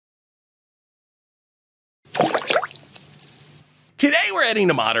Today we're heading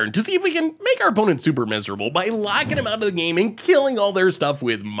to Modern to see if we can make our opponent super miserable by locking them out of the game and killing all their stuff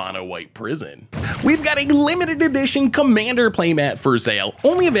with Mono White Prison. We've got a limited edition Commander playmat for sale,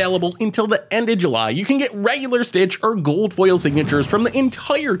 only available until the end of July. You can get regular Stitch or gold foil signatures from the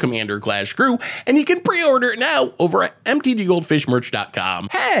entire Commander class crew, and you can pre-order it now over at mtggoldfishmerch.com.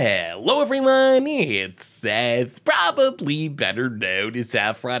 Hello everyone, it's Seth, probably better known as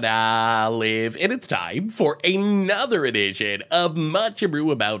Saffron Olive, and it's time for another edition of Much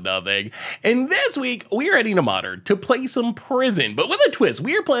Ado About Nothing. And this week, we're heading to Modern to play some Prison, but with a twist.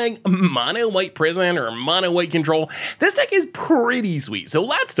 We are playing Mono White Prison or Mono White Control. This deck is pretty sweet, so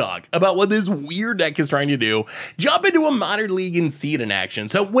let's talk about what this weird deck is trying to do, jump into a Modern League and see it in action.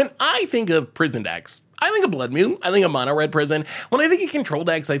 So when I think of Prison decks, I think of Blood Moon, I think of Mono Red Prison. When I think of control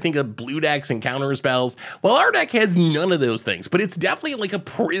decks, I think of blue decks and counter spells. Well, our deck has none of those things, but it's definitely like a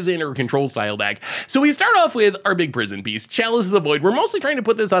prison or control style deck. So we start off with our big prison piece, Chalice of the Void. We're mostly trying to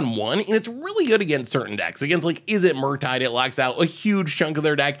put this on one, and it's really good against certain decks. Against like Is It Murktide, it locks out a huge chunk of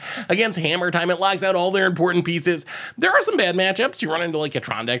their deck. Against Hammer Time, it locks out all their important pieces. There are some bad matchups. You run into like a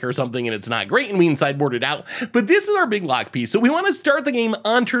Tron deck or something, and it's not great, and we can sideboard it out. But this is our big lock piece. So we want to start the game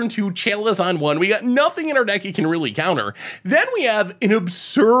on turn 2, Chalice on 1. We got nothing in our deck it can really counter. Then we have an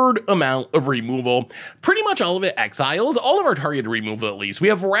absurd amount of removal. Pretty much all of it exiles, all of our targeted removal at least. We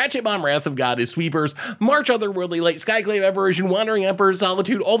have Ratchet Bomb, Wrath of God as sweepers, March Otherworldly Light, Skyclave Aberration, Wandering Emperor,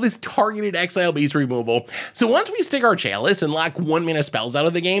 Solitude, all this targeted exile-based removal. So once we stick our Chalice and lock 1-mana spells out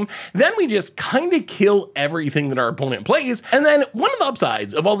of the game, then we just kind of kill everything that our opponent plays. And then one of the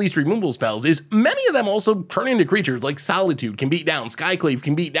upsides of all these removal spells is many of them also turn into creatures, like Solitude can beat down, Skyclave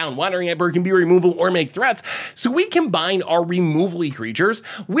can beat down, Wandering Emperor can be removal or make threats. So we combine our removal-y creatures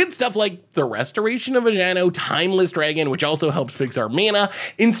with stuff like the Restoration of Ajano, Timeless Dragon, which also helps fix our mana,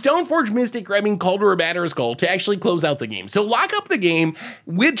 and Stoneforge Mystic grabbing Cauldron of Battered Skull to actually close out the game. So lock up the game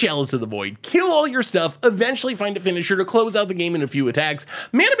with Chalice of the Void, kill all your stuff, eventually find a finisher to close out the game in a few attacks.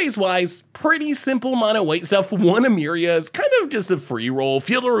 Mana base-wise, pretty simple mono white stuff. 1 Emiria, it's kind of just a free roll.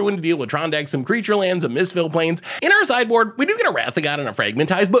 Field of Ruin to deal with Tron decks, some creature lands, some Mistfill Plains. In our sideboard, we do get a Wrath of God and a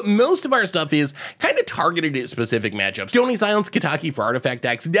Fragmentize, but most of our stuff is kind of targeted at specific matchups. Stony Silence, Kataki for artifact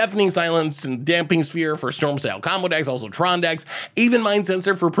decks, Deafening Silence and Damping Sphere for storm style combo decks, also Tron decks, Even Mind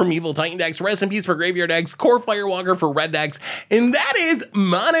Sensor for Primeval Titan decks, Rest in Peace for graveyard decks, Core Firewalker for red decks, and that is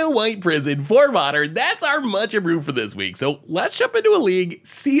Mono White Prison for Modern. That's our Much Ado for this week. So let's jump into a league,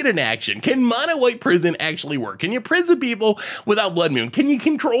 see it in action. Can Mono White Prison actually work? Can you prison people without Blood Moon? Can you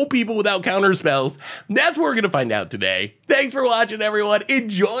control people without counter spells? That's what we're gonna find out today. Thanks for watching, everyone.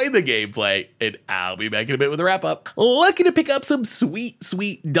 Enjoy the gameplay, and I'll be back in a bit with a wrap up. Looking to pick up some sweet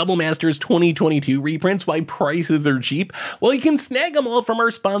Double Masters 2022 reprints while prices are cheap? Well, you can snag them all from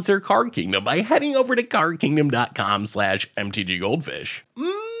our sponsor, Card Kingdom, by heading over to cardkingdom.com/mtggoldfish.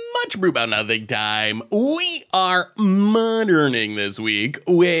 Much Brew About Nothing time. We are moderning this week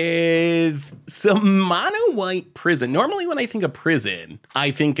with some Mono White Prison. Normally when I think of Prison,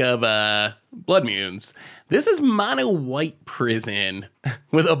 I think of Blood Moons. This is Mono White Prison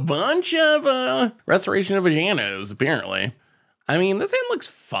with a bunch of Restoration of Ajanos, apparently. I mean, this hand looks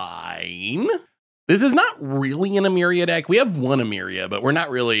fine. This is not really an Emiria deck. We have 1 Emiria, but we're not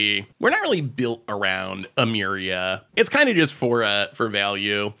really built around Emiria. It's kind of just for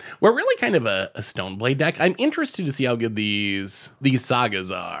value. We're really kind of a Stoneblade deck. I'm interested to see how good these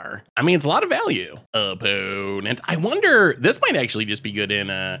sagas are. I mean, it's a lot of value. Opponent. I wonder, this might actually just be good in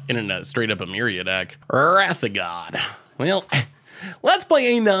a straight up Emiria deck. Wrath of God. Well, let's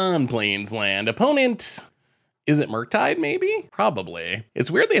play a non-plains land. Opponent. Is it Murktide, maybe? Probably.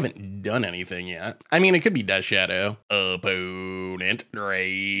 It's weird they haven't done anything yet. I mean, it could be Death Shadow. Opponent.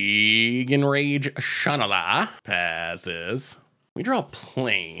 Dragon Rage Shanala. Passes. We draw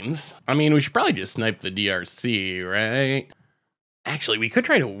Plains. I mean, we should probably just snipe the DRC, right? Actually, we could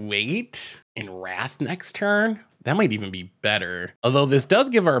try to wait and Wrath next turn. That might even be better. Although this does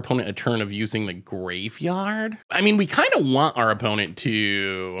give our opponent a turn of using the graveyard. I mean, we kind of want our opponent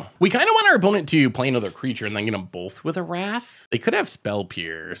to play another creature and then get them both with a Wrath. They could have Spell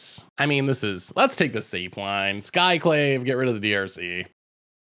Pierce. I mean, let's take the safe line. Skyclave, get rid of the DRC.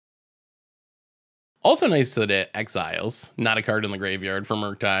 Also nice that it exiles, not a card in the graveyard for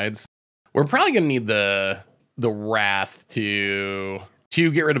Murktides. We're probably gonna need the Wrath to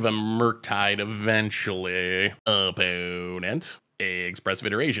get rid of a Murktide eventually. Opponent. Expressive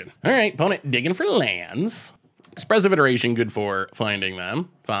Iteration. All right, opponent digging for lands. Expressive Iteration, good for finding them.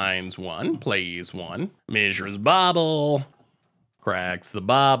 Finds 1, plays 1. Mishra's Bauble. Cracks the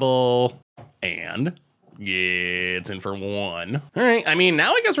Bauble. And Gets in for 1. All right, I mean,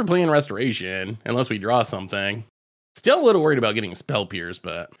 now I guess we're playing Restoration, unless we draw something. Still a little worried about getting Spell Pierce,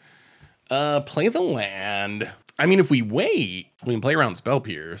 but play the land. I mean, if we wait, we can play around Spell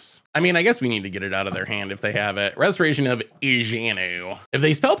Pierce. I mean, I guess we need to get it out of their hand if they have it. Restoration of Ijanu. If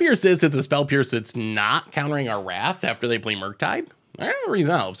they Spell Pierce this, it's a Spell Pierce that's not countering our Wrath after they play Murktide. All right,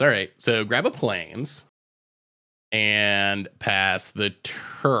 resolves. All right, so grab a Plains and pass the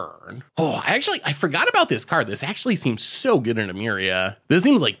turn. Oh, I forgot about this card. This actually seems so good in Emeria. This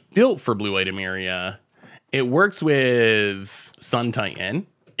seems like built for blue-white Emeria. It works with Sun Titan.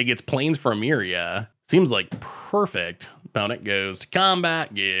 It gets Plains for Emeria. Seems like perfect. Opponent goes to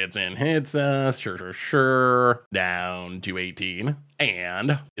combat, gets in, hits us, sure. Down to 18.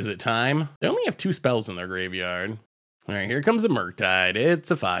 And is it time? They only have 2 spells in their graveyard. All right, here comes the Murktide. It's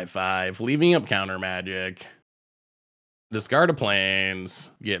a 5/5, leaving up counter magic. Discard a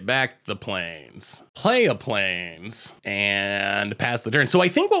Plains, get back the Plains, play a Plains, and pass the turn. So I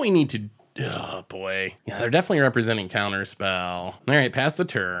think what we need to, oh boy. Yeah, they're definitely representing counter spell. All right, pass the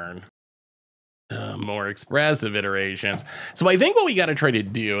turn. More expressive iterations. So I think what we got to try to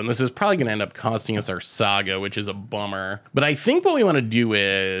do, and this is probably going to end up costing us our Saga, which is a bummer, but I think what we want to do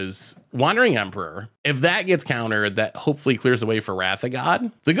is Wandering Emperor. If that gets countered, that hopefully clears the way for Wrath of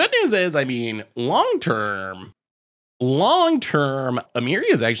God. The good news is, I mean, long-term,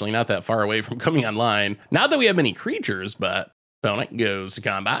 Emeria is actually not that far away from coming online. Not that we have many creatures, but opponent goes to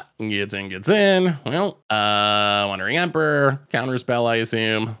combat, gets in. Well, Wandering Emperor, counter spell, I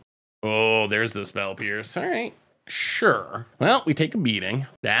assume. Oh, there's the Spell Pierce. All right, sure. Well, we take a beating.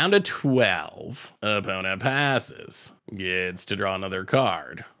 Down to 12. Opponent passes. Gets to draw another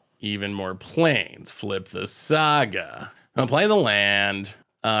card. Even more Plains. Flip the Saga. I'll play the land.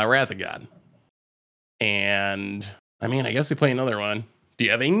 Wrath of God. And, I mean, I guess we play another one. Do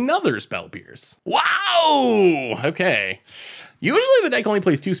you have another Spell Pierce? Wow! Okay. Usually the deck only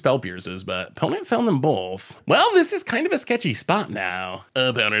plays 2 Spell Pierces, but opponent found them both. Well, this is kind of a sketchy spot now.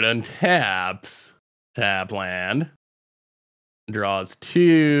 Opponent untaps. Tap land. Draws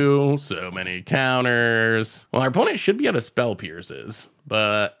 2. So many counters. Well, our opponent should be out of Spell Pierces,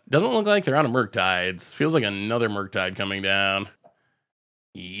 but doesn't look like they're out of Murktides. Feels like another Murktide coming down.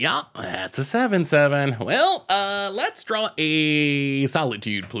 Yeah, that's a 7/7. Well, let's draw a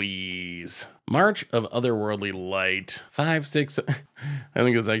Solitude, please. March of Otherworldly Light. 5, 6. I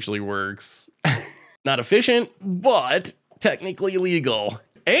think this actually works. Not efficient, but technically legal.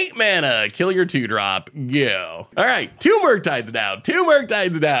 8 mana, kill your 2-drop, go. All right, 2 Murktides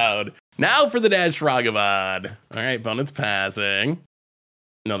down. Now for the Dash Ragavad. All right, opponent's passing.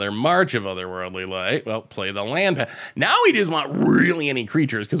 Another March of Otherworldly Light. Well, play the land. Now we just want really any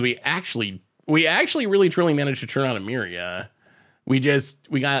creatures because we actually really truly managed to turn on Emeria. We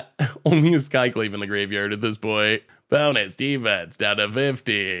got only a Skyclave in the graveyard at this point. Bonus defense down to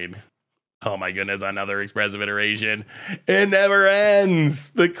 15. Oh my goodness, another expressive iteration. It never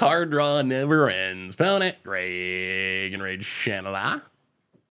ends. The card draw never ends. Opponent, Dragon Rage Channeler.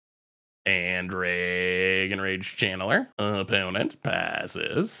 And Dragon Rage Channeler. Opponent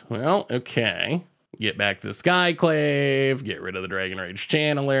passes. Well, okay. Get back the Skyclave. Get rid of the Dragon Rage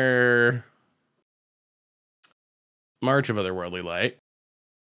Channeler. March of Otherworldly Light.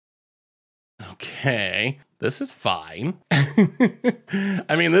 Okay. This is fine.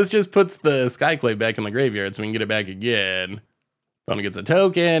 I mean, this just puts the Skyclave back in the graveyard so we can get it back again. Opponent gets a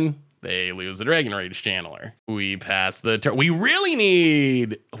token. They lose the Dragon Rage Channeler. We pass the turn. We really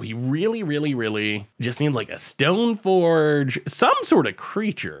just need like a Stoneforge, some sort of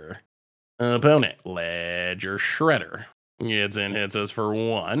creature. Opponent, Ledger Shredder. Gets in, hits us for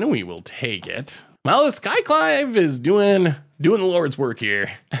 1. We will take it. Well, the Skyclave is doing the Lord's work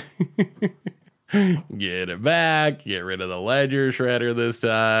here. Get it back. Get rid of the Ledger Shredder this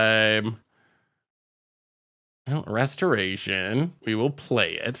time. Well, Restoration. We will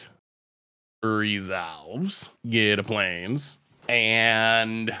play it. Resolves. Get a Plains.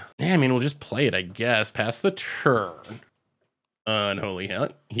 And, yeah, I mean, we'll just play it, I guess. Pass the turn. Unholy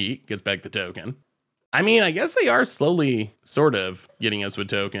Heat. Gets back the token. I mean, I guess they are slowly sort of getting us with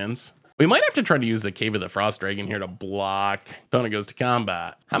tokens. We might have to try to use the Cave of the Frost Dragon here to block. Opponent goes to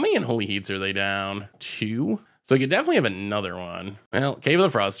combat. How many Unholy Heats are they down? 2? So we could definitely have another one. Well, Cave of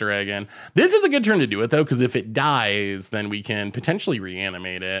the Frost Dragon. This is a good turn to do it, though, because if it dies, then we can potentially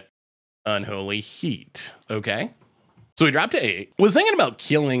reanimate it. Unholy Heat. Okay. So we dropped to 8. Was thinking about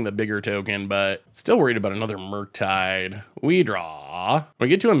killing the bigger token, but still worried about another Murktide. We draw. We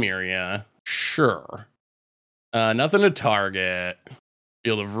get to Emeria. Sure. Nothing to target.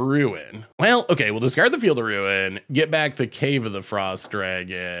 Field of Ruin. Well, okay, we'll discard the Field of Ruin, get back the Cave of the Frost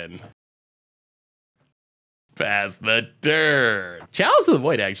Dragon. Pass the turn. Chalice of the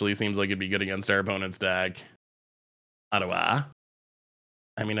Void actually seems like it'd be good against our opponent's deck. Ottawa.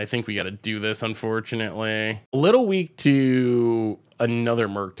 I mean, I think we got to do this, unfortunately. A little weak to another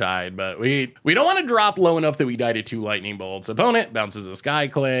Murktide, but we don't want to drop low enough that we die to 2 Lightning Bolts. Opponent bounces a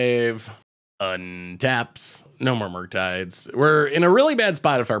Skyclave, untaps. No more Murktides. We're in a really bad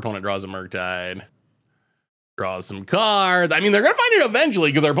spot if our opponent draws a Murktide. Draws some cards. I mean, they're going to find it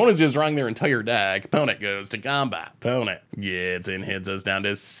eventually because our opponent's just drawing their entire deck. Opponent goes to combat. Opponent gets and hits us down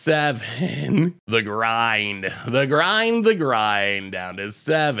to 7. The grind. The grind. Down to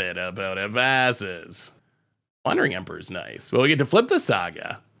 7. Opponent passes. Wandering Emperor's nice. Well, we get to flip the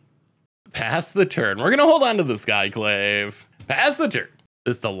Saga. Pass the turn. We're going to hold on to the Skyclave. Pass the turn.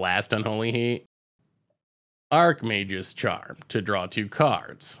 This is the last Unholy Heat. Archmage's Charm to draw 2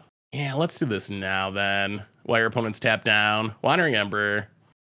 cards. Yeah, let's do this now then. While your opponent's tapped down. Wandering Emperor.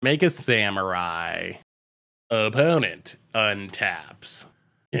 Make a Samurai. Opponent untaps.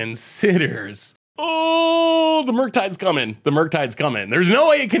 Considers. Oh, the Murktide's coming. The Murktide's coming. There's no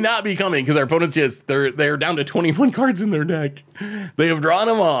way it cannot be coming because our opponent's just, they're down to 21 cards in their deck. They have drawn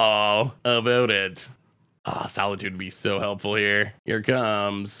them all. Opponent. Ah, Solitude would be so helpful here. Here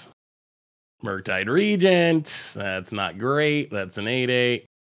comes Murktide Regent. That's not great. That's an 8/8.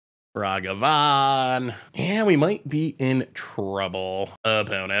 Ragavan. Yeah, we might be in trouble.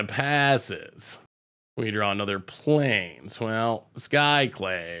 Opponent passes. We draw another Plains. Well,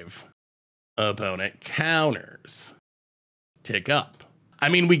 Skyclave. Opponent counters. Tick up. I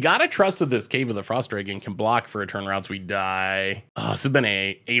mean, we gotta trust that this Cave of the Frost Dragon can block for a turn or else we die. Oh, this has been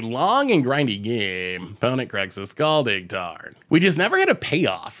a long and grindy game. Opponent cracks a Scalding Tarn. We just never hit a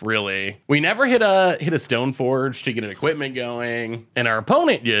payoff, really. We never hit a Stoneforge to get an equipment going. And our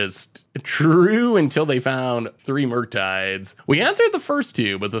opponent just drew until they found 3 Murktides. We answered the first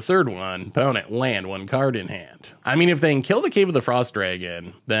 2, but the third one, opponent land 1 card in hand. I mean, if they can kill the Cave of the Frost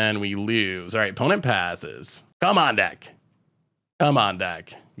Dragon, then we lose. All right, opponent passes. Come on, deck. Come on,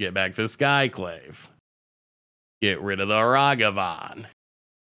 deck. Get back the Skyclave. Get rid of the Ragavan.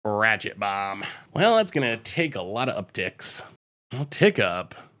 Ratchet Bomb. Well, that's going to take a lot of upticks. I'll tick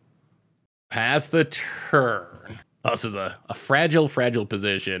up. Pass the turn. Oh, this is a fragile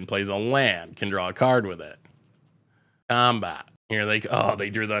position. Plays a land. Can draw a card with it. Combat. Here they go. Oh,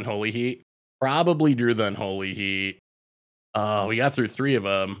 they drew the Unholy Heat. Probably drew the Unholy Heat. Oh, we got through 3 of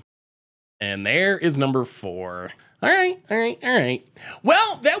them. And there is number 4. All right.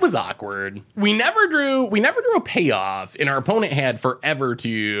 Well, that was awkward. We never drew a payoff, and our opponent had forever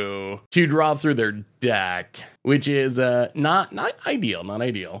to draw through their deck, which is not ideal, not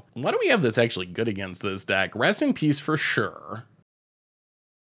ideal. What do we have that's actually good against this deck? Rest in Peace for sure.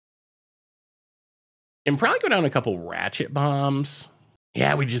 And probably go down a couple Ratchet Bombs.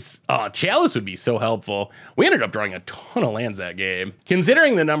 Yeah, Chalice would be so helpful. We ended up drawing a ton of lands that game.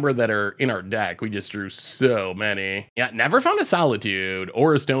 Considering the number that are in our deck, we just drew so many. Yeah, never found a Solitude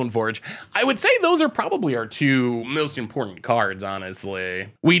or a Stoneforge. I would say those are probably our 2 most important cards, honestly.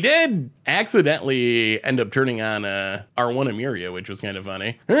 We did accidentally end up turning on our 1 Emuria, which was kind of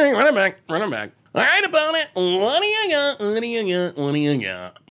funny. All right, run it back. All right, opponent, what do you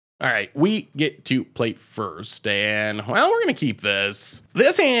got? All right, we get to play first, and, well, we're going to keep this.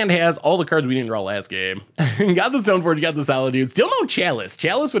 This hand has all the cards we didn't draw last game. Got the Stoneforge, got the Solitude. Still no Chalice.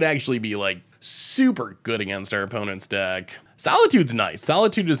 Chalice would actually be, like, super good against our opponent's deck. Solitude's nice.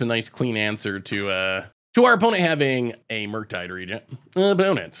 Solitude is a nice, clean answer to our opponent having a Murktide Regent.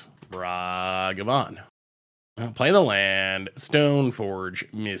 Opponent, Ragavan. Play the land,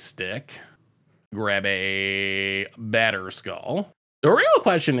 Stoneforge Mystic. Grab a Batterskull. The real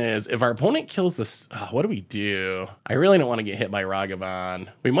question is, if our opponent kills this, what do we do? I really don't want to get hit by Ragavan.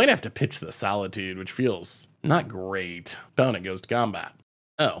 We might have to pitch the Solitude, which feels not great. Opponent goes to combat.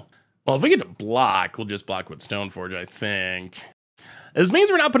 Oh, well, if we get to block, we'll just block with Stoneforge, I think. This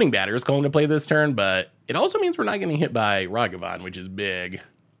means we're not putting Batterskull into play this turn, but it also means we're not getting hit by Ragavan, which is big.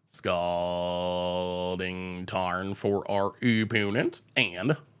 Scalding Tarn for our opponent,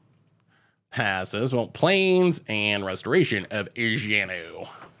 and passes. Well, Plains and Restoration of Ijanu. All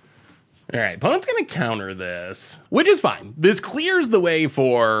right, opponent's going to counter this, which is fine. This clears the way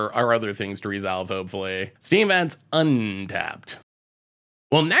for our other things to resolve, hopefully. Steam Vents untapped.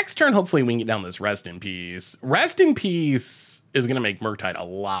 Well, next turn, hopefully we can get down this Rest in Peace. Rest in Peace is going to make Murktide a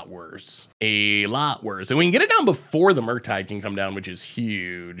lot worse. A lot worse. And we can get it down before the Murktide can come down, which is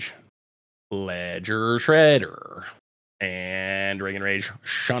huge. Ledger Shredder. And Dragon Rage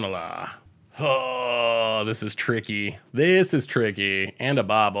Shanala. Oh, this is tricky. This is tricky. And a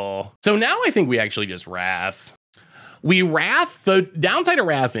bobble. So now I think we actually just Wrath. We Wrath. The downside of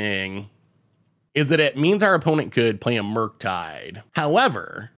Wrathing is that it means our opponent could play a Murktide.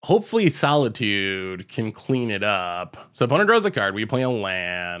 However, hopefully Solitude can clean it up. So opponent draws a card, we play a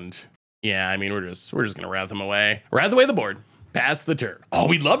land. Yeah, I mean, we're just gonna wrath them away. Wrath away the board. Pass the turn. Oh,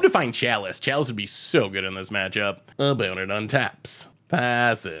 we'd love to find Chalice. Chalice would be so good in this matchup. Opponent untaps.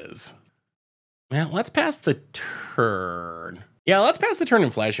 Passes. Well, let's pass the turn. Yeah, let's pass the turn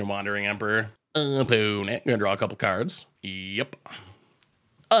and Flash and Wandering Emperor. Opponent, gonna draw a couple cards. Yep.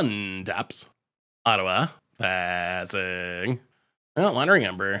 Untaps. Ottawa. Passing. Oh, Wandering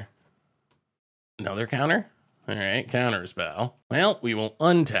Emperor. Another counter? All right, counter spell. Well, we will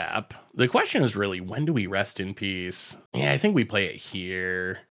untap. The question is really, when do we rest in peace? Yeah, I think we play it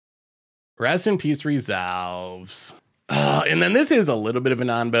here. Rest in peace resolves. And then this is a little bit of a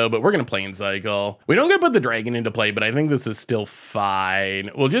non-bow, but we're going to Plane Cycle. We don't get to put the dragon into play, but I think this is still fine.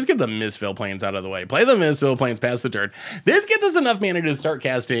 We'll just get the Misfill Planes out of the way. Play the Misfill Planes, pass the turn. This gets us enough mana to start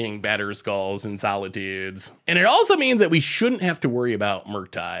casting Batter Skulls and Solitudes. And it also means that we shouldn't have to worry about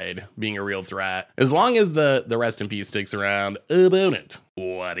Murktide being a real threat. As long as the Rest in Peace sticks around. Opponent,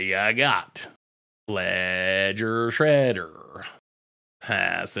 what do you got? Ledger Shredder.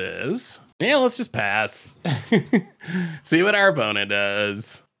 Passes. Yeah, let's just pass. See what our opponent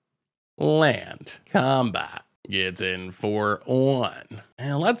does. Land. Combat. Gets in for 1.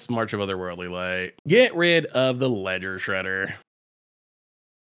 And let's March of Otherworldly Light. Get rid of the Ledger Shredder.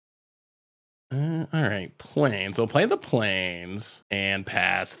 All right, planes. So play the planes and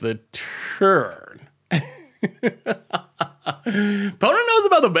pass the turn. Opponent knows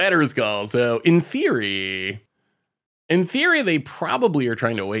about the Batter Skull, so in theory, they probably are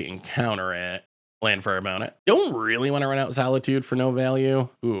trying to wait and counter it. Land for our opponent. Don't really want to run out Solitude for no value.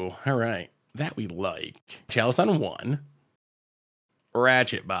 Ooh, all right. That we like. Chalice on 1.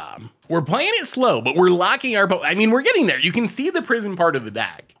 Ratchet Bomb. We're playing it slow, but we're locking our... I mean, we're getting there. You can see the prison part of the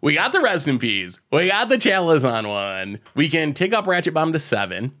deck. We got the Rest in Peace. We got the Chalice on 1. We can take up Ratchet Bomb to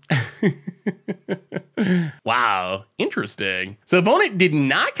 7. Wow, interesting. So opponent did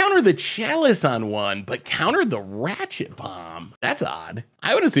not counter the Chalice on 1, but countered the Ratchet Bomb. That's odd.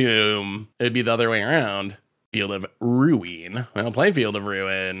 I would assume it'd be the other way around. Field of Ruin. Well, play Field of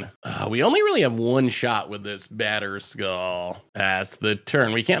Ruin. We only really have one shot with this Batter Skull. Pass the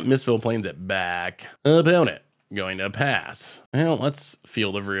turn. We can't Misfill Planes it back. Opponent going to pass. Well, let's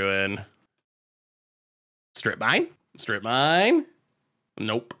Field of Ruin. Strip mine. Strip mine.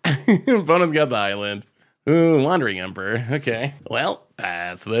 Nope. Opponent's got the island. Ooh, Wandering Emperor. Okay. Well,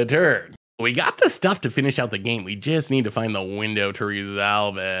 pass the turn. We got the stuff to finish out the game. We just need to find the window to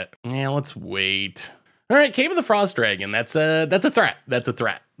resolve it. Yeah, let's wait. All right, Cave of the Frost Dragon. That's a threat. That's a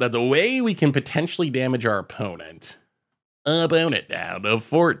threat. That's a way we can potentially damage our opponent. Opponent down to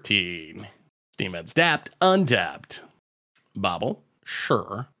 14. Steamhead tapped, untapped. Bobble,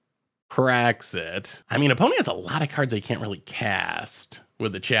 sure. Cracks it. I mean, opponent has a lot of cards they can't really cast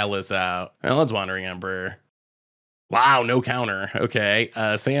with the Chalice out. Well, let's Wandering Emperor. Wow, no counter. Okay,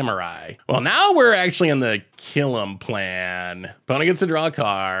 Samurai. Well, now we're actually on the kill 'em plan. Opponent gets to draw a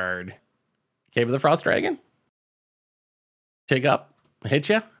card. Cave of the Frost Dragon? Take up, hit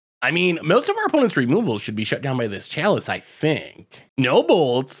ya? I mean, most of our opponent's removals should be shut down by this Chalice, I think. No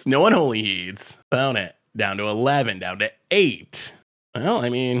bolts, no unholy heats. Opponent down to 11, down to 8. Well, I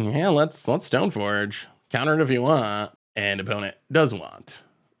mean, yeah, let's Stoneforge. Counter it if you want. And opponent does want.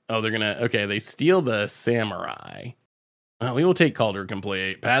 Oh, they're gonna, okay, they steal the Samurai. Well, we will take Calder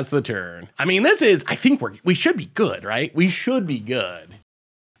Complete, pass the turn. I mean, this is, I think we should be good, right? We should be good.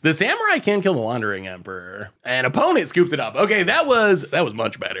 The Samurai can kill the Wandering Emperor, and opponent scoops it up. Okay, that was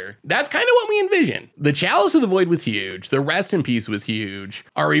much better. That's kind of what we envisioned. The Chalice of the Void was huge. The Rest in Peace was huge.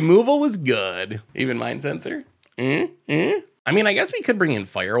 Our removal was good. Even Mind Sensor. I mean, I guess we could bring in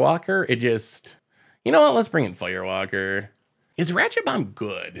Firewalker. It just, you know what? Let's bring in Firewalker. Is Ratchet Bomb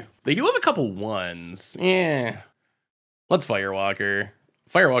good? They do have a couple ones. Yeah. Let's Firewalker.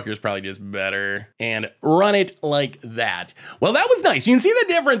 Firewalker's probably just better. And run it like that. Well, that was nice. You can see the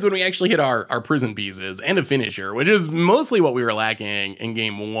difference when we actually hit our prison pieces and a finisher, which is mostly what we were lacking in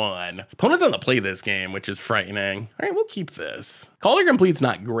game 1. Opponent's on the play this game, which is frightening. All right, we'll keep this. Calder Complete's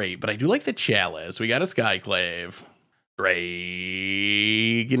not great, but I do like the Chalice. We got a Skyclave.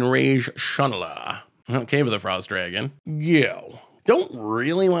 Dragon Rage Shunla. Cave of the Frost Dragon. Go. Don't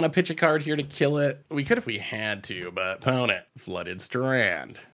really want to pitch a card here to kill it. We could if we had to, but opponent, Flooded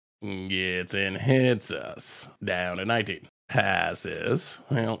Strand. Gets in, hits us. Down to 19. Passes.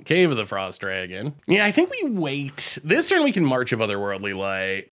 Well, Cave of the Frost Dragon. Yeah, I think we wait. This turn we can March of Otherworldly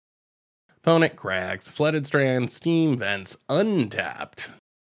Light. Opponent cracks. Flooded Strand, Steam Vents, untapped.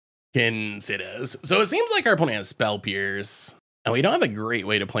 Considers. So it seems like our opponent has Spell Pierce. And we don't have a great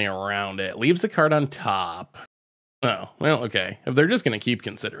way to play around it. Leaves the card on top. Oh, well, okay. If they're just going to keep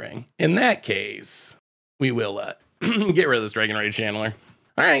considering. In that case, we will get rid of this Dragon Rage Channeler.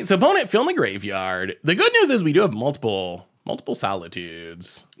 All right, so opponent fill in the graveyard. The good news is we do have multiple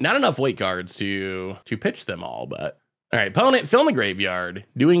solitudes. Not enough white cards to pitch them all, but... All right, opponent fill in the graveyard.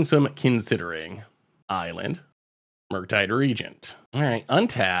 Doing some considering. Island. Murktide Regent. All right,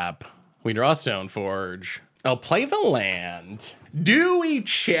 untap. We draw Stoneforge. I'll play the land. Do we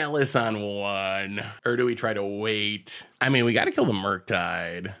Chalice on one? Or do we try to wait? I mean, we got to kill the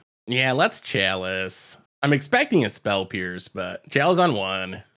Murktide. Yeah, let's Chalice. I'm expecting a Spell Pierce, but Chalice on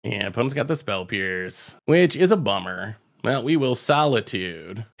one. Yeah, opponent's got the Spell Pierce, which is a bummer. Well, we will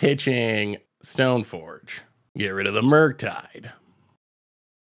Solitude. Pitching Stoneforge. Get rid of the Murktide.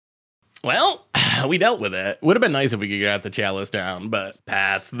 Well, we dealt with it. Would have been nice if we could get the Chalice down, but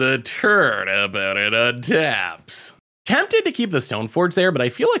pass the turn about it untaps. Tempted to keep the Stoneforge there, but I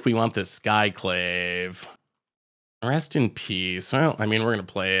feel like we want this Skyclave. Rest in peace. Well, I mean, we're going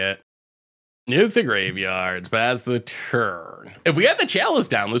to play it. Nuke the graveyards, pass the turn. If we had the Chalice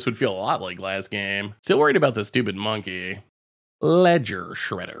down, this would feel a lot like last game. Still worried about the stupid monkey. Ledger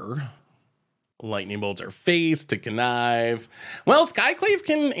Shredder. Lightning bolts are face to connive. Well, Skyclave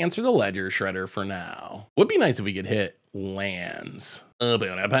can answer the Ledger Shredder for now. Would be nice if we could hit lands.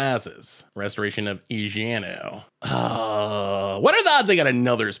 Abona passes. Restoration of Ijano. What are the odds I got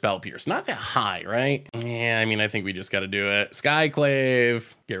another Spell Pierce? Not that high, right? Yeah, I mean, I think we just got to do it. Skyclave.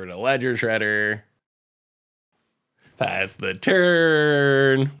 Get rid of Ledger Shredder. Pass the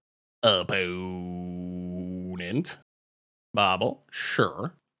turn. Opponent. Bobble.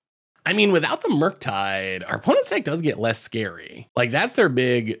 Sure. I mean, without the Murktide, our opponent's deck does get less scary. Like, that's their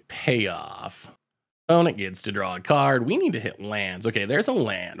big payoff. Opponent gets to draw a card. We need to hit lands. Okay, there's a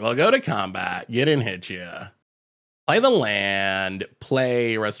land. Well, go to combat. Get in, hit ya. Play the land.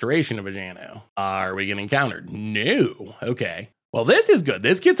 Play Restoration of Ijano. Are we getting countered? No. Okay. Well, this is good.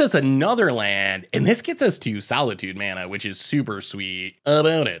 This gets us another land, and this gets us to Solitude mana, which is super sweet.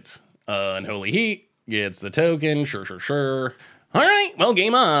 Opponent. Unholy Heat gets the token. Sure. All right, well,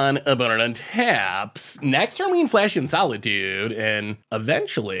 game on. Opponent untaps. Next turn, we can flash in Solitude, and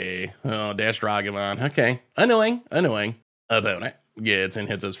eventually, Dash Dragamon. Okay, annoying. Opponent gets and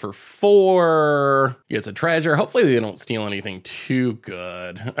hits us for 4. Gets a treasure. Hopefully they don't steal anything too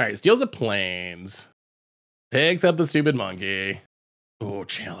good. All right, steals a plains. Picks up the stupid monkey. Oh,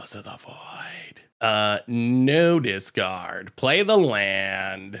 Chalice of the Void. No discard. Play the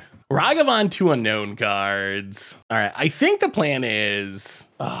land. Ragavan 2 unknown cards. All right, I think the plan is,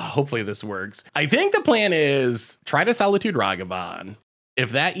 hopefully this works. I think the plan is try to Solitude Ragavan.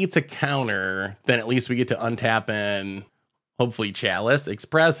 If that eats a counter, then at least we get to untap and hopefully Chalice.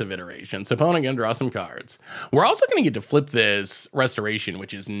 Expressive iteration. So opponent gonna draw some cards. We're also gonna get to flip this Restoration,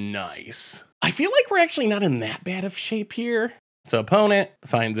 which is nice. I feel like we're actually not in that bad of shape here. So opponent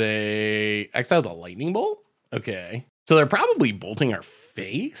finds exiles a lightning bolt. Okay. So they're probably bolting our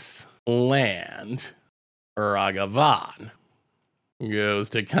face. Land. Ragavan goes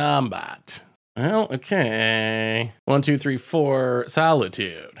to combat. Well, okay. 1, 2, 3, 4.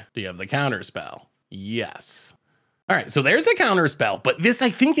 Solitude. Do you have the counter spell? Yes. All right, so there's a counter spell, but this I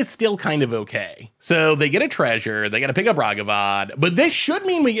think is still kind of okay. So they get a treasure, they got to pick up Ragavan, but this should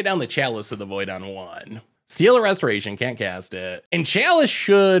mean we get down the Chalice of the Void on 1. Steal a Restoration, can't cast it. And Chalice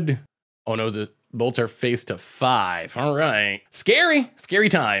should... Oh no, it bolts our face to 5. All right. Scary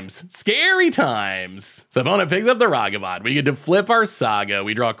times. So opponent picks up the Ragavan. We get to flip our Saga.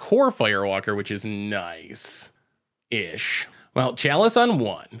 We draw Core Firewalker, which is nice-ish. Well, Chalice on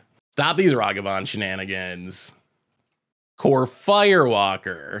 1. Stop these Ragavan shenanigans. Core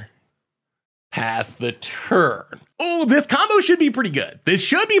Firewalker. Pass the turn. Oh, this combo should be pretty good. This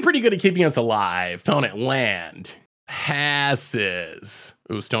should be pretty good at keeping us alive. Opponent land. Passes.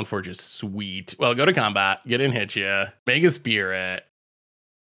 Ooh, Stoneforge is sweet. Well, go to combat. Get in, hit ya. Mega Spirit.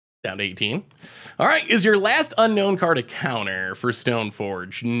 Down to 18. All right, is your last unknown card a counter for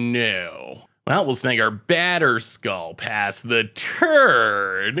Stoneforge? No. Well, we'll snag our Batter Skull. Pass the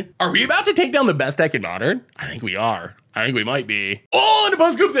turn. Are we about to take down the best deck in Modern? I think we are. I think we might be. Oh, and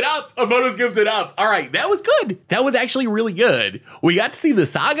opponent scoops it up. All right, that was good. That was actually really good. We got to see the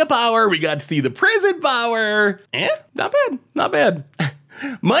Saga power. We got to see the Prison power. Not bad.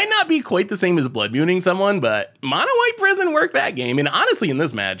 Might not be quite the same as Blood Mooning someone, but Mono White Prison worked that game. And honestly, in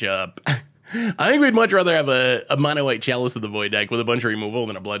this matchup, I think we'd much rather have a mono white Chalice of the Void deck with a bunch of removal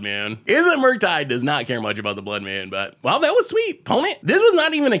than a Blood Moon. Isn't Murktide does not care much about the Blood Moon, but well, that was sweet. Opponent, this was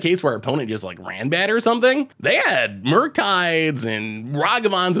not even a case where our opponent just like ran bad or something. They had Murktides and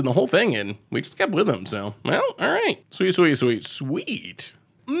Ragavans and the whole thing, and we just kept with them. So, well, all right. Sweet, sweet, sweet, sweet.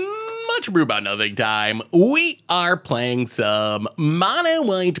 Much brew about nothing time. We are playing some mono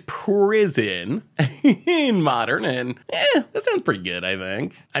white Prison in Modern, and that sounds pretty good, I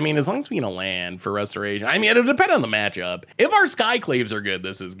think. I mean, as long as we get a land for restoration. I mean, it'll depend on the matchup. If our Skyclaves are good,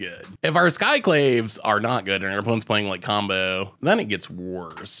 this is good. If our Skyclaves are not good and our opponent's playing like combo, then it gets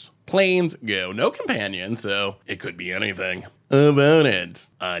worse. Planes go, no companion, so it could be anything. Opponent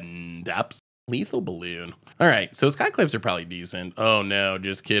untaps. Lethal Balloon. All right, so Skyclaves are probably decent. Oh no,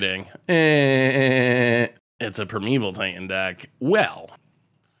 just kidding. It's a Primeval Titan deck. Well,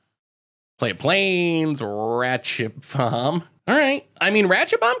 play Plains, Ratchet Bomb. All right, I mean,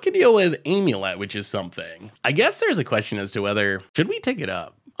 Ratchet Bomb can deal with Amulet, which is something. I guess there's a question as to whether, should we take it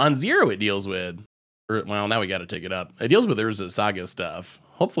up? On 0, it deals with, well, now we got to take it up. It deals with Urza Saga stuff.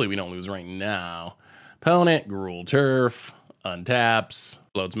 Hopefully we don't lose right now. Opponent, Gruul Turf, untaps,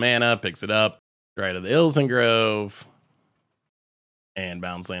 floats mana, picks it up. Right to the Ilsen Grove. And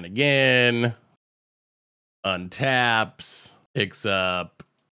bounce land again. Untaps. Picks up.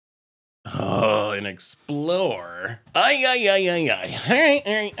 Oh, an Explore. Ay.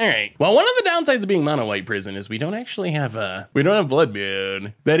 All right. Well, one of the downsides of being mono white Prison is we don't actually have we don't have Blood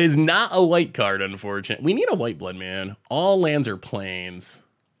Moon. That is not a white card, unfortunately. We need a white Blood Moon. All lands are plains.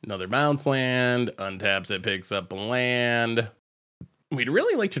 Another bounce land. Untaps it, picks up a land. We'd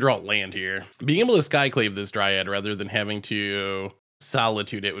really like to draw land here. Being able to Skyclave this Dryad rather than having to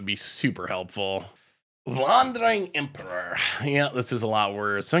Solitude it would be super helpful. Wandering Emperor. Yeah, this is a lot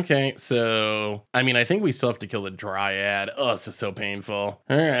worse. Okay, so, I mean, I think we still have to kill the Dryad. Oh, this is so painful.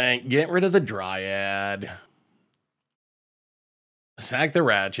 All right, get rid of the Dryad. Sack the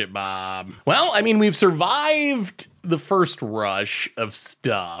Ratchet Bob. Well, I mean, we've survived the first rush of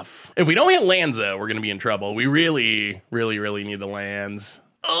stuff. If we don't hit lands, though, we're going to be in trouble. We really need the lands.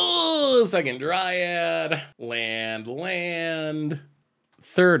 Oh, second Dryad. Land.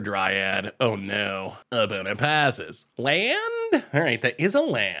 Third Dryad. Oh, no. Opponent passes. Land? All right, that is a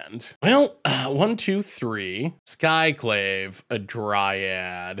land. Well, 1, 2, 3. Skyclave, a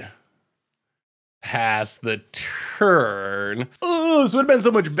Dryad. Pass the turn. Oh, this would have been so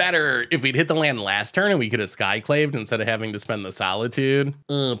much better if we'd hit the land last turn and we could have Skyclaved instead of having to spend the Solitude.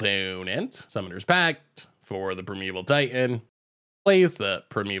 Opponent, Summoner's Pact for the Primeval Titan. Plays the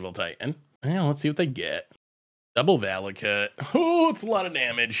Primeval Titan. Well, let's see what they get. Double Valakut. Oh, it's a lot of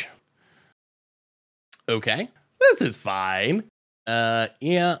damage. Okay, this is fine.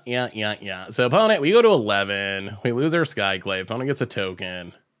 Yeah. So opponent, we go to 11. We lose our Skyclave. Opponent gets a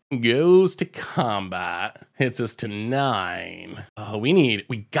token. Goes to combat, hits us to 9. Oh,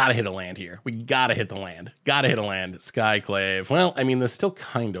 we gotta hit a land here. We gotta hit the land. Gotta hit a land. Skyclave. Well, I mean, this still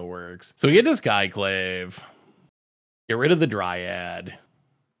kind of works. So we get to Skyclave. Get rid of the Dryad.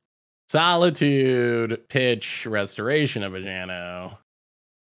 Solitude. Pitch. Restoration of Ajano.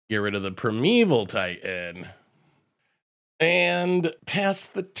 Get rid of the Primeval Titan. And pass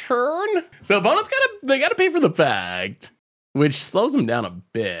the turn. So opponents gotta pay for the fact, which slows him down a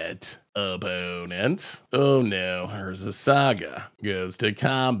bit. Opponent. Oh no, Urza Saga goes to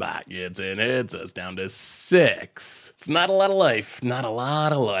combat. Gets in, hits us down to 6. It's not a lot of life. Not a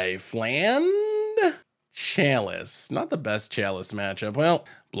lot of life. Land? Chalice. Not the best Chalice matchup. Well,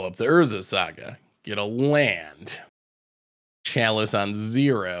 blow up the Urza Saga. Get a land. Chalice on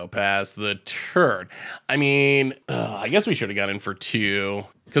 0. Pass the turn. I mean, I guess we should have got in for 2.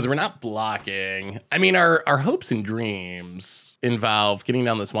 Because we're not blocking. I mean, our hopes and dreams involve getting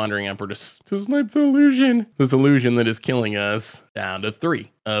down this Wandering Emperor to snipe the illusion. This illusion that is killing us. Down to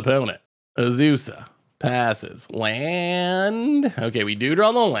 3. Opponent. Azusa. Passes. Land. Okay, we do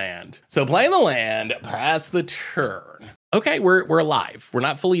draw the land. So play the land. Pass the turn. Okay, we're alive. We're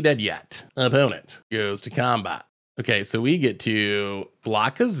not fully dead yet. Opponent goes to combat. Okay, so we get to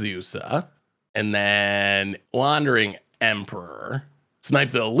block Azusa. And then Wandering Emperor.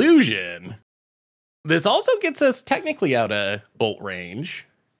 Snipe the illusion. This also gets us technically out of bolt range.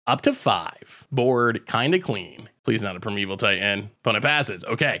 Up to 5. Board kind of clean. Please not a Primeval Titan. Opponent passes.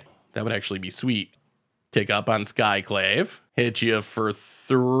 Okay, that would actually be sweet. Tick up on Skyclave. Hit you for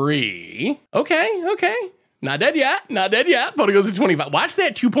 3. Okay. Not dead yet. Opponent goes to 25. Watch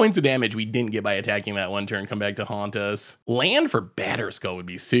that 2 points of damage we didn't get by attacking that one turn come back to haunt us. Land for Batterskull would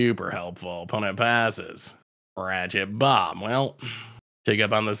be super helpful. Opponent passes. Ratchet Bomb. Well, take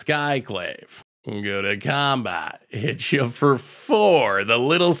up on the Skyclave. Go to combat. Hit you for 4. The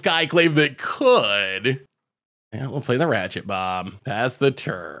little Skyclave that could. Yeah, we'll play the Ratchet Bomb. Pass the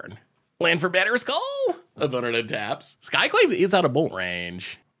turn. Land for Better Skull. Opponent taps. Skyclave is out of bolt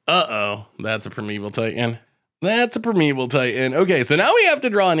range. Uh-oh. That's a Primeval Titan. That's a Primeval Titan. Okay, so now we have to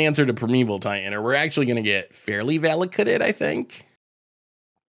draw an answer to Primeval Titan, or we're actually going to get fairly Valakutted, I think.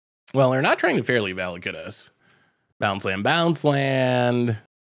 Well, they're not trying to fairly Valakud us. Bounce land, bounce land.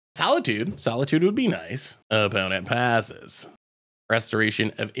 Solitude. Solitude would be nice. Opponent passes.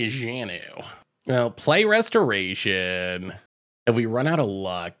 Restoration of Ijanu. Well, play Restoration. If we run out of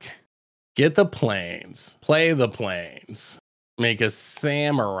luck, get the planes. Play the planes. Make a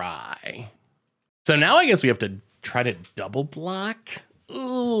Samurai. So now I guess we have to try to double block.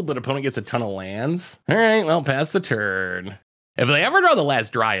 Ooh, but opponent gets a ton of lands. All right, well, pass the turn. If they ever draw the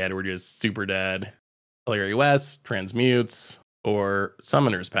last Dryad, we're just super dead. Hilary West, Transmutes, or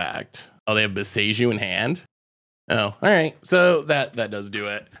Summoner's Pact. Oh, they have Beseiju in hand? Oh, all right. So that does do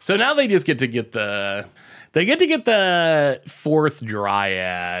it. So now they just get to get the 4th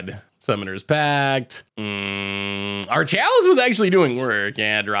Dryad. Summoner's Pact. Our Chalice was actually doing work.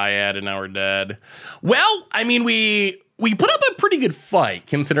 Yeah, Dryad, and now we're dead. Well, I mean, we put up a pretty good fight,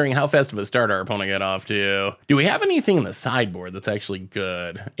 considering how fast of a start our opponent got off to. Do we have anything in the sideboard that's actually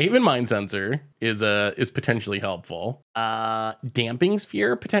good? Aven Mind Sensor is potentially helpful. Damping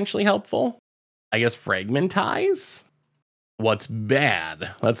Sphere, potentially helpful. I guess Fragmentize? What's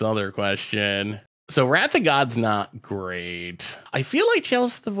bad? That's another question. So Wrath of God's not great. I feel like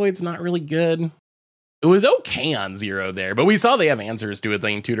Chalice of the Void's not really good. It was okay on 0 there, but we saw they have answers to it.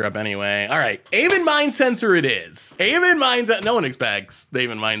 They can tutor up anyway. All right, Aven Mind Sensor it is. Aven Mind Sensor. No one expects the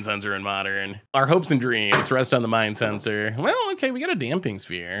Aven Mind Sensor in Modern. Our hopes and dreams rest on the Mind Sensor. Well, okay, we got a Damping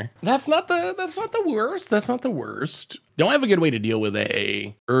Sphere. That's not the worst. That's not the worst. Don't have a good way to deal with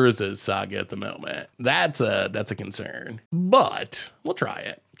a Urza's Saga at the moment. That's a concern, but we'll try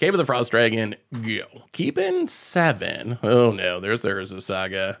it. Cave of the Frost Dragon, go. Keep in 7. Oh no, there's the Urza's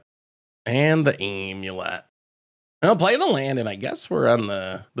Saga. And the Amulet. I'll play the land, and I guess we're on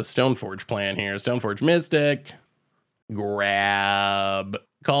the Stoneforge plan here. Stoneforge Mystic. Grab.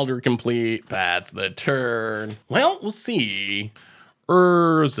 Calder complete. Pass the turn. Well, we'll see.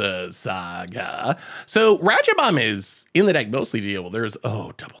 Urza's Saga. So Ratchet Bomb is in the deck mostly to deal with. There's,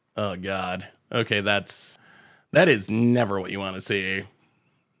 oh, double. Oh, God. Okay, that is never what you want to see.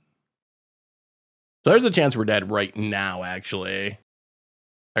 So there's a chance we're dead right now, actually.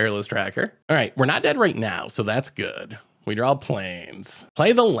 Tireless Tracker. All right, we're not dead right now, so that's good. We draw planes.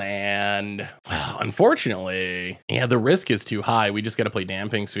 Play the land. Wow, unfortunately, yeah, the risk is too high. We just got to play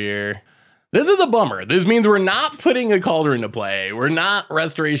Damping Sphere. This is a bummer. This means we're not putting a Calder into play. We're not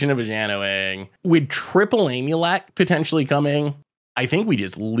Restoration of Ijanoing. With triple Amulet potentially coming, I think we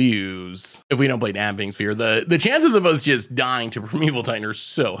just lose if we don't play Damping Sphere. The chances of us just dying to Primeval Titan are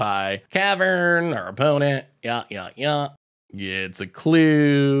so high. Cavern, our opponent. Yeah. It's a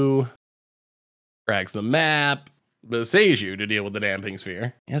clue. Cracks the map. Beseiju to deal with the Damping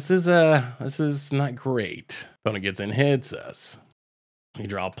Sphere. This is not great. Opponent gets in, hits us. We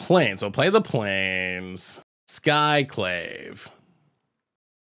draw planes. So play the planes. Skyclave.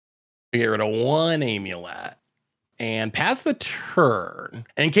 We get rid of 1 Amulet. And pass the turn.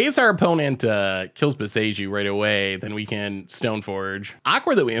 In case our opponent kills Beseiju right away, then we can Stoneforge.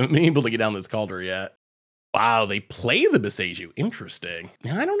 Awkward that we haven't been able to get down this Calder yet. Wow, they play the Beseiju. Interesting.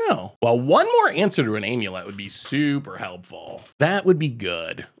 I don't know. Well, 1 more answer to an Amulet would be super helpful. That would be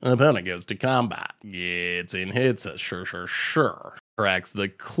good. Opponent goes to combat. Gets in, hits us. Sure. Cracks the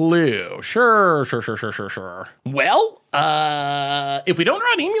clue. Sure. Well, if we don't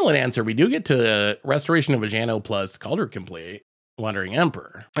draw an Amulet answer, we do get to Restoration of Ijano plus Calder complete. Wandering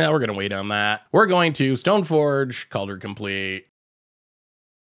Emperor. Yeah, we're going to wait on that. We're going to Stoneforge, Calder complete.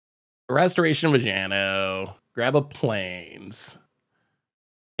 Restoration of Ijano. Grab a planes.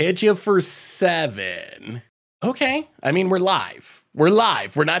 Hit you for 7. Okay. I mean, we're live. We're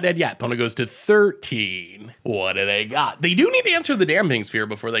not dead yet. Opponent goes to 13. What do they got? They do need to answer the Damping Sphere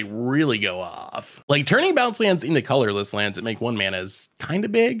before they really go off. Like, turning bounce lands into colorless lands that make 1 mana is kind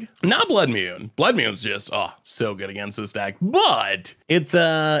of big. Not Blood Moon. Blood Moon's just, so good against this deck. But it's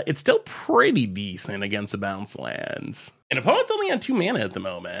still pretty decent against the bounce lands. And opponent's only on 2 mana at the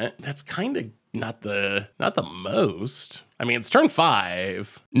moment. That's kind of not the most. I mean, it's turn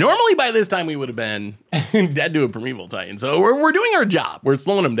 5. Normally by this time we would have been dead to a Primeval Titan. So we're doing our job. We're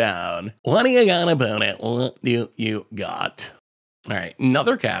slowing them down. What do you got, opponent? What do you got? All right,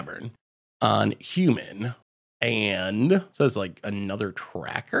 another Cavern on human. And so it's like another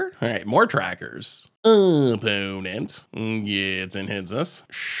tracker. All right, more trackers. Opponent gets and hits us.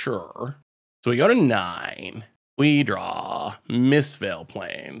 Sure. So we go to 9. We draw Mistveil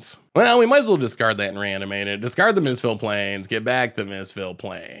Plains. Well, we might as well discard that and reanimate it. Discard the Mistveil Plains, get back the Mistveil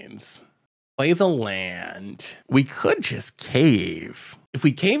Plains. Play the land. We could just cave. If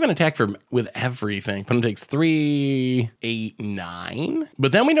we cave and attack with everything, opponent takes 3, 8, 9.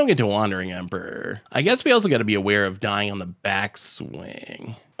 But then we don't get to Wandering Emperor. I guess we also got to be aware of dying on the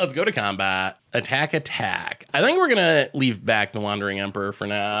backswing. Let's go to combat. Attack, attack. I think we're going to leave back the Wandering Emperor for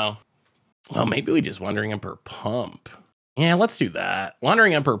now. Well, maybe we just Wandering Emperor pump. Yeah, let's do that.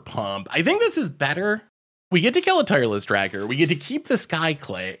 Wandering Emperor pump. I think this is better. We get to kill a Tireless Tracker. We get to keep the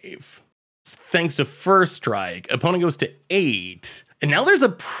Skyclave. Thanks to first strike. Opponent goes to 8. And now there's a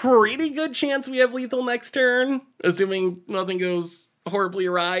pretty good chance we have lethal next turn, assuming nothing goes horribly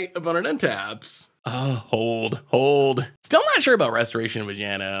awry. Opponent untaps. Oh, hold. Still not sure about Restoration of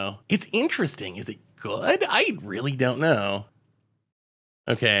Vijano. It's interesting. Is it good? I really don't know.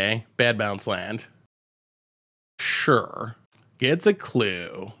 Okay, bad bounce land. Sure. Gets a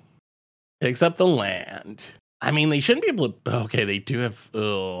clue. Picks up the land. I mean, they shouldn't be able to... Okay, they do have...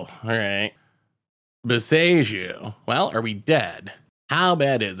 Oh, all right. Beseju. Well, are we dead? How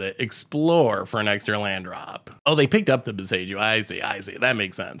bad is it? Explore for an extra land drop. Oh, they picked up the Beseju. I see. That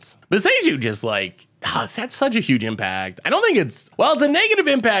makes sense. Beseju just like... Oh, it's had such a huge impact. I don't think it's... Well, it's a negative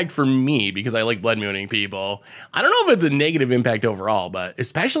impact for me because I like blood mooning people. I don't know if it's a negative impact overall, but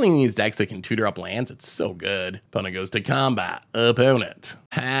especially in these decks that can tutor up lands, it's so good. Opponent goes to combat. Opponent.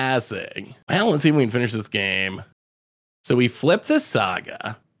 Passing. Well, let's see if we can finish this game. So we flip the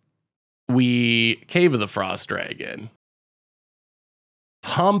Saga. We Cave of the Frost Dragon.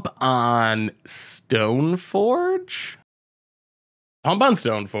 Pump on Stoneforge? Pump on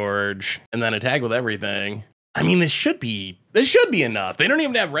Stoneforge, and then attack with everything. I mean, this should be enough. They don't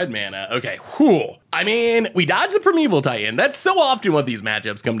even have red mana. Okay, whew. I mean, we dodged the Primeval Titan. That's so often what these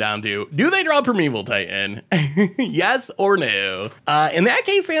matchups come down to. Do they draw Primeval Titan? Yes or no? In that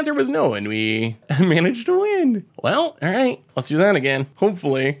case, the answer was no, and we managed to win. Well, all right, let's do that again,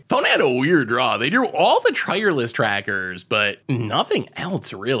 hopefully. Opponent had a weird draw. They drew all the Tireless Trackers, but nothing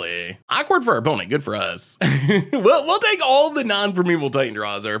else, really. Awkward for our opponent, good for us. We'll take all the non-Primeval Titan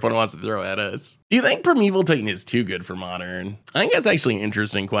draws our opponent wants to throw at us. Do you think Primeval Titan is too good for Modern? I think that's actually an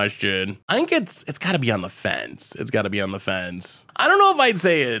interesting question. I think it's got to be on the fence. It's got to be on the fence. I don't know if I'd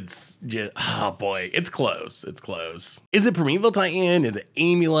say it's just, oh boy, it's close. It's close. Is it Primeval Titan? Is it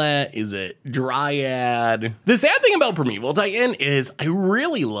Amulet? Is it Dryad? The sad thing about Primeval Titan is I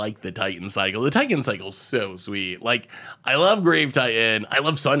really like the Titan cycle. The Titan cycle's so sweet. Like, I love Grave Titan. I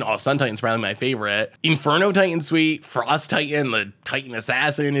love Sun. Oh, Sun Titan's probably my favorite. Inferno Titan's sweet. Frost Titan, the Titan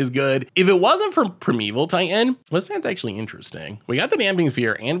Assassin is good. If it wasn't for Primeval Titan, well, this sounds actually interesting. We got the Damping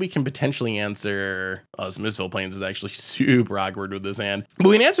Sphere, and we can potentially answer... Oh, Mistveil Plains is actually super awkward with this hand. But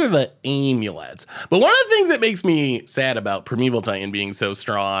we can answer the Amulets. But one of the things that makes me sad about Primeval Titan being so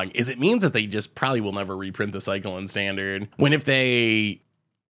strong is it means that they just probably will never reprint the cycle in Standard. If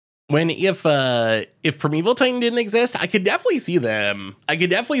Primeval Titan didn't exist, I could definitely see them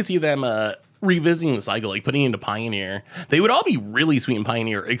revisiting the cycle, like putting it into Pioneer. They would all be really sweet in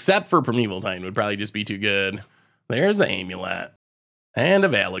Pioneer, except for Primeval Titan would probably just be too good. There's the Amulet. And a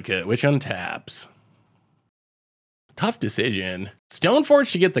Valakut, which untaps. Tough decision.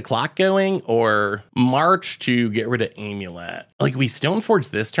 Stoneforge to get the clock going, or March to get rid of Amulet. Like, we Stoneforge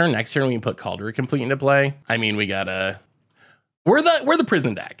this turn, next turn we can put Cauldron Complete into play. I mean, we gotta... We're the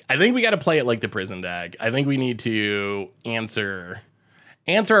prison deck. I think we gotta play it like the prison deck. I think we need to answer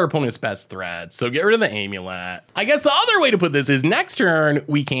our opponent's best threat. So get rid of the Amulet. I guess the other way to put this is next turn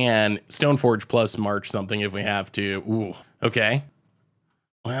we can Stoneforge plus March something if we have to. Ooh, okay.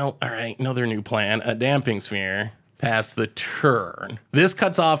 Well, all right, another new plan. A Damping Sphere. Pass the turn. This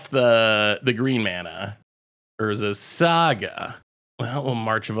cuts off the green mana. Urza Saga. Well, we'll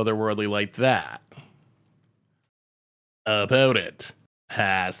March of Otherworldly like that. Opponent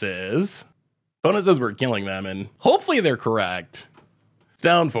passes. Opponent says we're killing them, and hopefully they're correct.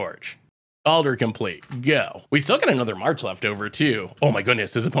 Stoneforge. Alder complete. Go. We still got another March left over, too. Oh my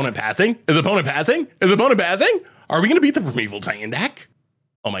goodness, is opponent passing? Is opponent passing? Is opponent passing? Are we going to beat the Primeval Titan deck?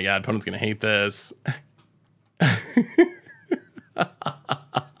 Oh my god, opponent's going to hate this.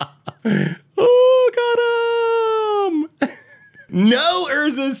 Oh, got him! No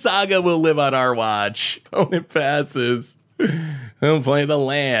Urza Saga will live on our watch. Opponent passes. He'll play the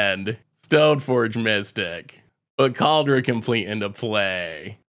land. Stoneforge Mystic. Put Cauldron Complete into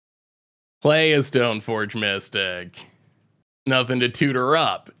play. Play a Stoneforge Mystic. Nothing to tutor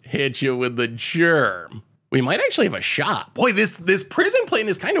up. Hit you with the Germ. We might actually have a shot. Boy, this prison plan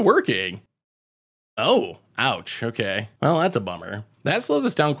is kind of working. Oh, ouch. Okay. Well, that's a bummer. That slows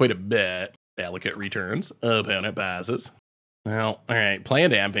us down quite a bit. Valakut returns. Opponent passes. Well, all right. Play a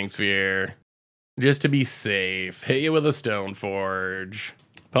Damping Sphere. Just to be safe. Hit you with a Stone Forge.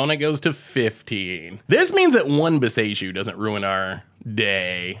 Opponent goes to 15. This means that one Beseishu doesn't ruin our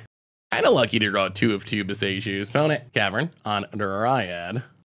day. Kind of lucky to draw 2 of 2 Beseishus. Opponent, Cavern on Dryad.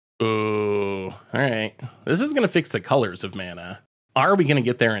 Ooh, all right. This is going to fix the colors of mana. Are we going to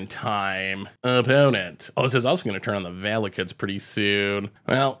get there in time? Opponent. Oh, this is also going to turn on the Valakuts pretty soon.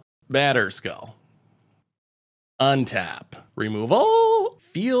 Well, Batter Skull. Untap. Removal.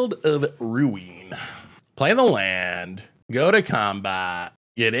 Field of Ruin. Play the land. Go to combat.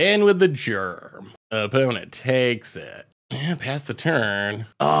 Get in with the Germ. Opponent takes it. Yeah, pass the turn.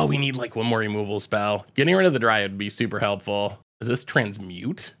 Oh, we need like one more removal spell. Getting rid of the Dryad would be super helpful. Is this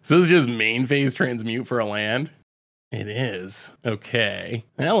transmute? Is this just main phase transmute for a land? It is. Okay.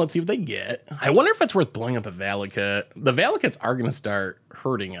 Well, let's see what they get. I wonder if it's worth blowing up a Valakut. The Valakuts are going to start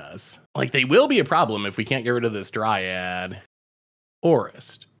hurting us. Like, they will be a problem if we can't get rid of this Dryad.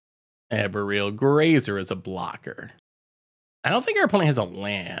 Forest. Arboreal Grazer is a blocker. I don't think our opponent has a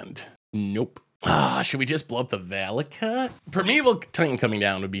land. Nope. Ah, should we just blow up the Valakut? Primeval Titan coming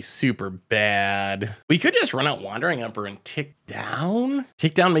down would be super bad. We could just run out Wandering Emperor and tick down.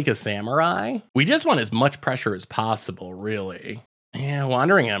 Tick down, make a Samurai. We just want as much pressure as possible, really. Yeah,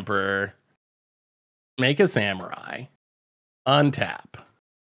 Wandering Emperor. Make a Samurai. Untap.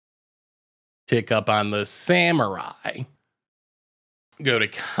 Tick up on the Samurai. Go to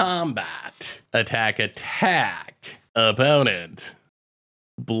combat. Attack, attack. Opponent.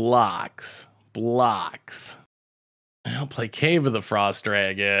 Blocks. I'll play Cave of the Frost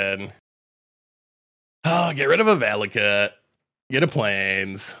Dragon. Oh, get rid of a Valakut. Get a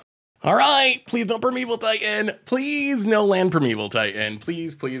Plains. All right, please don't Primeval Titan. Please no land Primeval Titan.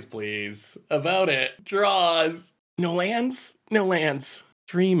 Please, please, please. About it. Draws. No lands? No lands.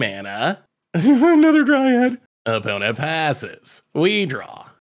 3 mana. Another Dryad. Opponent passes. We draw.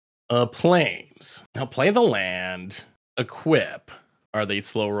 A Plains. Now play the land. Equip. Are they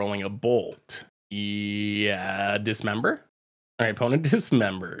slow rolling a bolt? Yeah, dismember. All right, opponent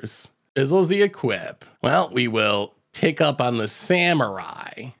dismembers. Fizzles the equip. Well, we will tick up on the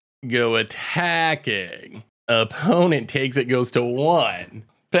Samurai. Go attacking. Opponent takes it, goes to 1.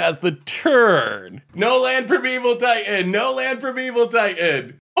 Pass the turn. No land Primeval Titan. No land Primeval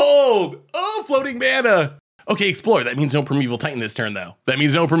Titan. Hold. Oh, floating mana. Okay, explore. That means no Primeval Titan this turn, though. That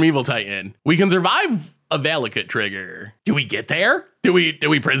means no Primeval Titan. We can survive a Valakut trigger. Do we get there? Do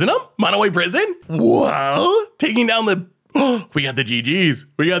we prison him? Mono white prison? Whoa! Taking down the... Oh, we got the GGs.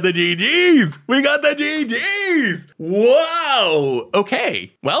 We got the GGs. We got the GGs. Wow.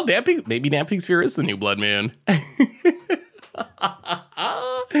 Okay. Well, maybe Damping Sphere is the new Blood Moon.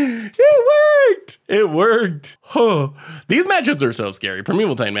 It worked. It worked. Oh, these matchups are so scary.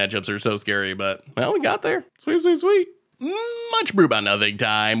 Primeval Titan matchups are so scary, but well, we got there. Sweet, sweet, sweet. Much brew about nothing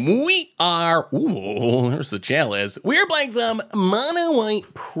time. We are, ooh, there's the chalice. We're playing some mono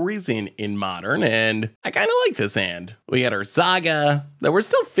white prison in modern, and I kind of like this hand. We got our saga that we're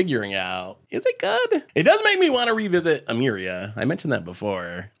still figuring out. Is it good? It does make me want to revisit Amiria. I mentioned that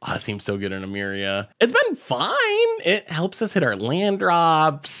before. Oh, it seems so good in Amiria. It's been fine. It helps us hit our land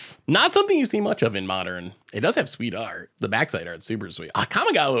drops. Not something you see much of in modern. It does have sweet art. The backside art's super sweet.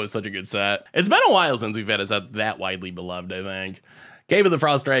 Kamigawa was such a good set. It's been a while since we've had a set that widely beloved, I think. Cave of the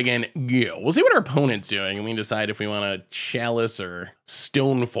Frost Dragon, go. We'll see what our opponent's doing, and we can decide if we want to Chalice or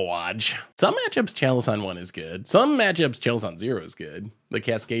Stoneforge. Some matchups Chalice on 1 is good. Some matchups Chalice on 0 is good. The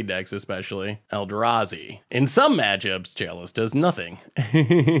Cascade decks especially. Eldrazi. In some matchups, Chalice does nothing.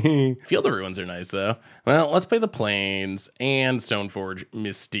 Field of Ruins are nice though. Well, let's play the Plains and Stoneforge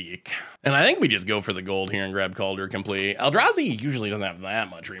Mystique. And I think we just go for the gold here and grab Calder Complete. Eldrazi usually doesn't have that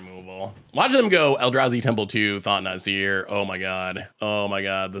much removal. Watch them go Eldrazi Temple 2, Thought Nazir. Oh my god. Oh my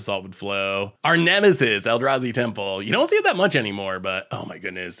god, the salt would flow. Our nemesis, Eldrazi Temple. You don't see it that much anymore, but oh my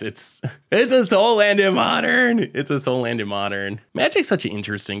goodness, it's a soul land in modern. It's a soul land in modern. Magic's such an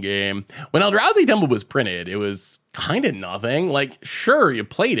interesting game. When Eldrazi Temple was printed, it was kind of nothing. Like, sure, you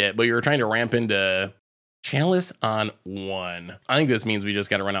played it, but you were trying to ramp into Chalice on 1. I think this means we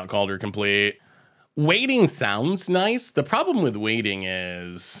just got to run out Calder Complete. Waiting sounds nice. The problem with waiting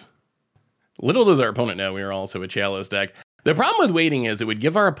is, little does our opponent know we are also a Chalice deck. The problem with waiting is it would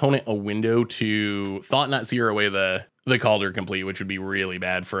give our opponent a window to Thought Not Seer away the Calder Complete, which would be really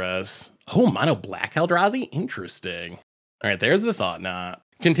bad for us. Oh, mono black Eldrazi? Interesting. All right, there's the Thought Knot.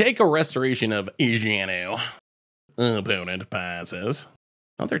 Can take a Restoration of Ijanu. Opponent passes.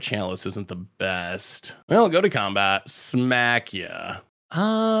 Other Chalice isn't the best. Well, go to combat. Smack ya.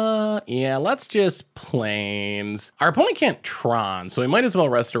 Yeah, let's just planes. Our opponent can't Tron, so we might as well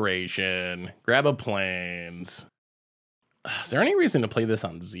Restoration. Grab a planes. Is there any reason to play this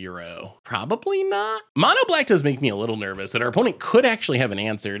on 0? Probably not. Mono black does make me a little nervous that our opponent could actually have an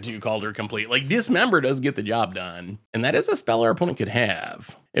answer to Calder Complete. Like, Dismember does get the job done. And that is a spell our opponent could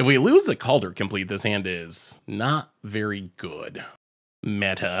have. If we lose the Calder Complete, this hand is not very good.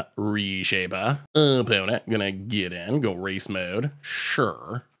 Meta Reshaper. Opponent gonna get in, go race mode.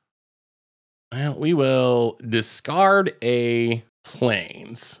 Sure. Well, we will discard a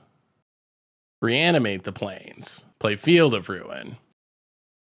planes. Reanimate the planes. Play Field of Ruin.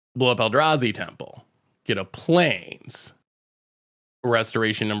 Blow up Eldrazi Temple. Get a planes.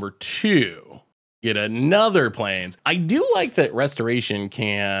 Restoration number 2. Get another planes. I do like that Restoration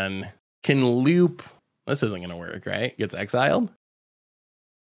can loop. This isn't gonna work, right? Gets exiled.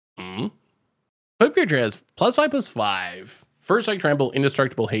 Pope creature has +5/+5. First strike, trample,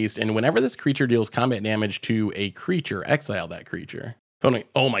 indestructible haste, and whenever this creature deals combat damage to a creature, exile that creature.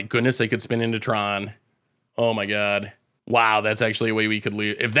 Oh my goodness, they could spin into Tron. Oh my god. Wow, that's actually a way we could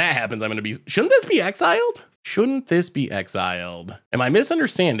lose. If that happens, I'm gonna be. Shouldn't this be exiled? Shouldn't this be exiled? Am I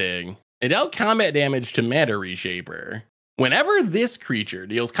misunderstanding? It dealt combat damage to Matter Reshaper. Whenever this creature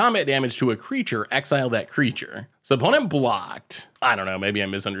deals combat damage to a creature, exile that creature. So opponent blocked. I don't know, maybe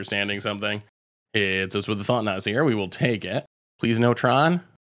I'm misunderstanding something. Hits us with the Thought Knot here. We will take it. Please no Tron.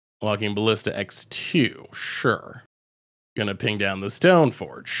 Walking Ballista X2. Sure. Gonna ping down the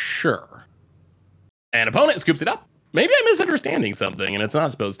Stoneforge. Sure. And opponent scoops it up. Maybe I'm misunderstanding something and it's not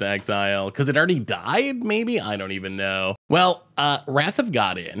supposed to exile because it already died, maybe? I don't even know. Well, Wrath of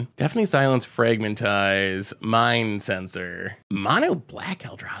God in. Definitely Silence, Fragmentize, Mind Sensor. Mono Black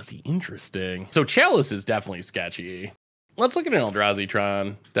Eldrazi, interesting. So Chalice is definitely sketchy. Let's look at an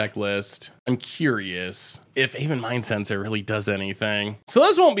Eldrazi-tron deck list. I'm curious if even Mind Sensor really does anything. So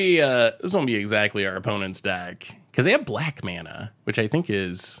this won't be exactly our opponent's deck because they have black mana, which I think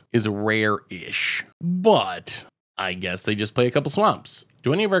is rare-ish. But I guess they just play a couple swamps.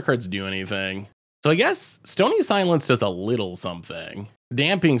 Do any of our cards do anything? So I guess Stony Silence does a little something.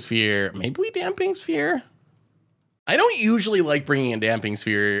 Damping Sphere, maybe we Damping Sphere? I don't usually like bringing in Damping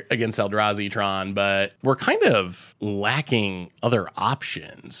Sphere against Eldrazi-tron, but we're kind of lacking other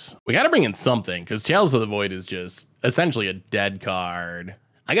options. We got to bring in something because Chalice of the Void is just essentially a dead card.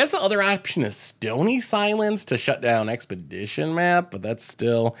 I guess the other option is Stony Silence to shut down Expedition Map, but that's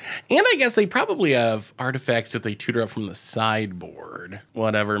still... And I guess they probably have artifacts that they tutor up from the sideboard.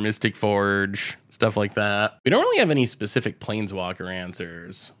 Whatever, Mystic Forge, stuff like that. We don't really have any specific Planeswalker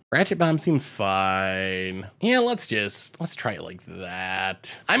answers. Ratchet Bomb seems fine. Yeah, let's try it like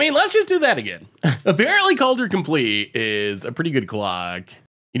that. I mean, let's just do that again. Apparently Calder Complete is a pretty good clock.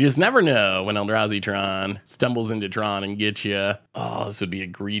 You just never know when Eldrazi-tron stumbles into Tron and gets you. Oh, this would be a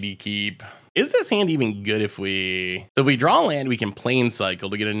greedy keep. Is this hand even good if we... So if we draw land, we can Plane Cycle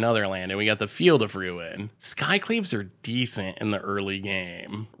to get another land, and we got the Field of Ruin. Skyclaves are decent in the early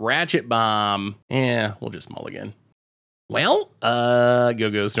game. Ratchet Bomb, yeah, we'll just mulligan. Well, go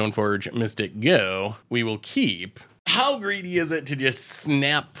Stoneforge, Mystic, go. We will keep. How greedy is it to just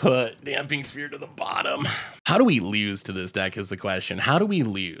snap put Damping Sphere to the bottom? How do we lose to this deck is the question. How do we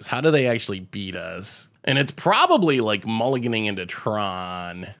lose? How do they actually beat us? And it's probably like mulliganing into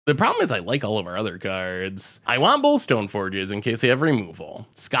Tron. The problem is I like all of our other cards. I want both Stoneforges in case they have removal.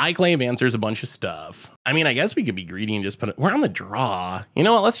 Skyclave answers a bunch of stuff. I mean, I guess we could be greedy and just put it... We're on the draw. You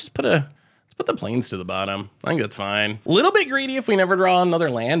know what? Let's put the planes to the bottom. I think that's fine. A little bit greedy if we never draw another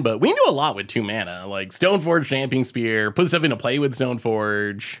land, but we can do a lot with 2 mana. Like Stoneforge, Damping Spear, put stuff into play with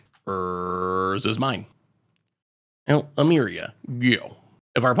Stoneforge. This is mine. Now, Amiria, go.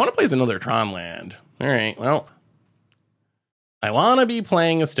 If our opponent plays another Tron land, all right, well, I want to be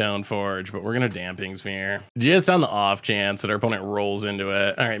playing a Stoneforge, but we're going to Damping Sphere. Just on the off chance that our opponent rolls into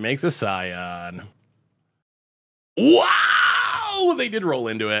it. All right, makes a Scion. Wow, they did roll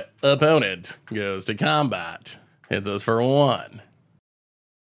into it. Opponent goes to combat. Hits us for 1.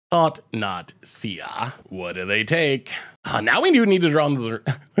 Thought Knot Sia. What do they take? Now we do need to draw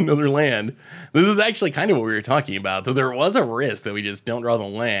another land. This is actually kind of what we were talking about, though there was a risk that we just don't draw the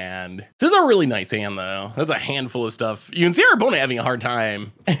land. This is a really nice hand, though. There's a handful of stuff. You can see our opponent having a hard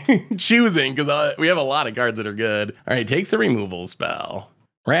time choosing because we have a lot of cards that are good. All right, takes the removal spell.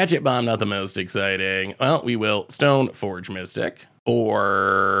 Ratchet Bomb, not the most exciting. Well, we will Stoneforge Mystic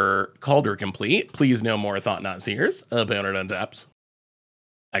or Calder Complete. Please no more Thought Knot Seers. Opponent untaps.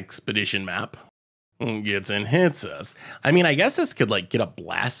 Expedition Map gets and hits us. I mean, I guess this could like get a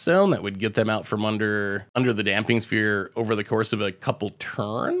blast zone that would get them out from under the Damping Sphere over the course of a couple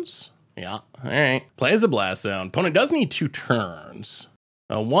turns. Yeah, all right. Plays a blast zone. Opponent does need 2 turns.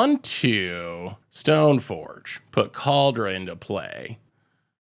 A 1-2 Stoneforge. Put Cauldron into play.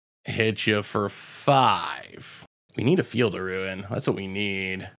 Hit you for 5. We need a Field of Ruin. That's what we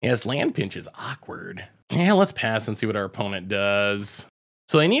need. Yes, land pinch is awkward. Yeah, let's pass and see what our opponent does.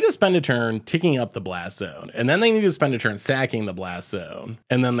 So they need to spend a turn ticking up the blast zone, and then they need to spend a turn sacking the blast zone.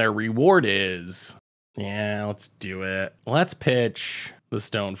 And then their reward is, yeah, let's do it. Let's pitch the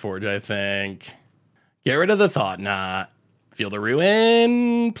Stoneforge, I think. Get rid of the Thought Knot. Field of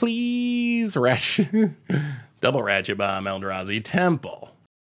Ruin, please. Double Ratchet Bomb, Eldrazi Temple.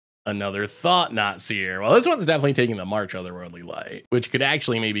 Another Thought Knot Seer. Well, this one's definitely taking the March Otherworldly Light, which could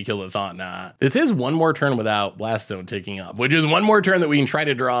actually maybe kill the Thought Knot. This is one more turn without Blast Zone ticking up, which is one more turn that we can try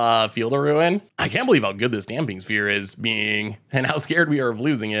to draw Field of Ruin. I can't believe how good this Damping Sphere is being and how scared we are of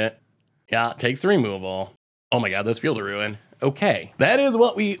losing it. Yeah, takes the removal. Oh my god, this Field of Ruin. Okay, that is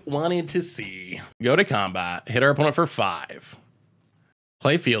what we wanted to see. Go to combat, hit our opponent for 5.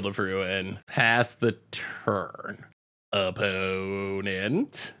 Play Field of Ruin, pass the turn.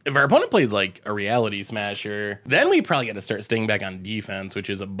 Opponent. If our opponent plays like a Reality Smasher, then we probably got to start staying back on defense, which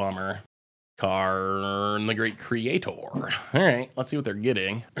is a bummer. Karn, the Great Creator. All right, let's see what they're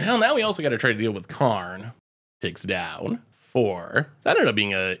getting. Well, now we also got to try to deal with Karn. Takes down 4. That ended up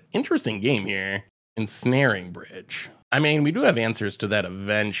being an interesting game here. Ensnaring Bridge. I mean, we do have answers to that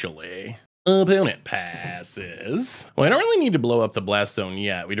eventually. Opponent passes. Well, I don't really need to blow up the blast zone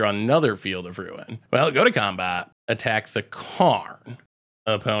yet. We draw another Field of Ruin. Well, go to combat. Attack the Karn.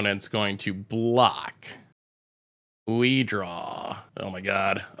 Opponent's going to block. We draw. Oh my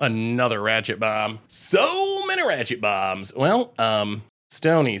god. Another Ratchet Bomb. So many Ratchet Bombs. Well,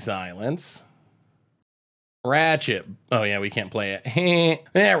 Stony Silence. Ratchet. Oh yeah, we can't play it.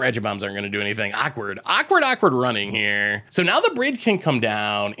 Yeah, Ratchet Bombs aren't going to do anything. Awkward running here. So now the bridge can come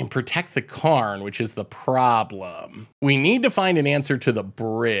down and protect the Karn, which is the problem. We need to find an answer to the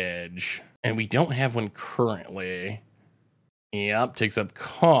bridge, and we don't have one currently. Yep, takes up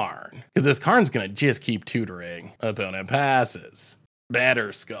Karn, because this Karn's going to just keep tutoring. Opponent passes.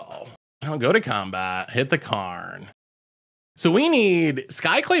 Batter Skull. I'll go to combat, hit the Karn. So we need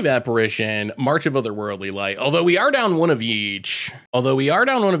Skyclave Apparition, March of Otherworldly Light, although we are down one of each.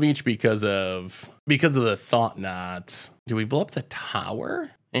 Because of the Thought Knots. Do we blow up the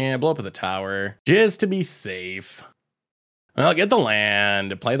tower? Yeah, blow up the tower, just to be safe. Well, get the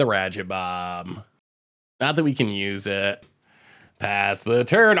land, play the Ratchet Bomb. Not that we can use it. Pass the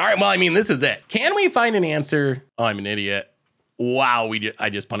turn. All right, well, I mean, this is it. Can we find an answer? Oh, I'm an idiot. Wow, I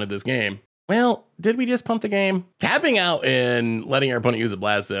just punted this game. Well, did we just punt the game? Tapping out and letting our opponent use a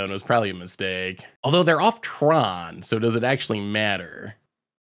blast zone was probably a mistake. Although they're off Tron, so does it actually matter?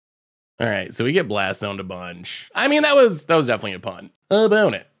 All right, so we get blast zoned a bunch. I mean, that was definitely a punt.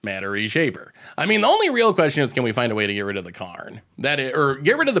 Opponent, Matter Reshaper. I mean, the only real question is, can we find a way to get rid of the Karn? Or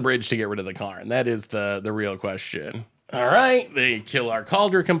get rid of the bridge to get rid of the Karn. That is the real question. All right, they kill our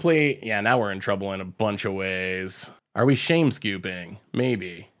Cauldron Complete. Yeah, now we're in trouble in a bunch of ways. Are we shame scooping?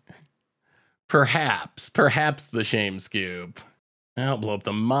 Maybe. Perhaps the shame scoop. I'll blow up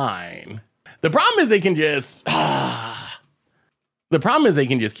the mine. The problem is they can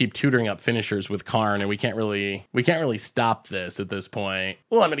just keep tutoring up finishers with Karn, and we can't really stop this at this point.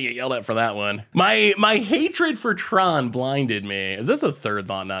 Well, I'm gonna get yelled at for that one. My hatred for Tron blinded me. Is this a third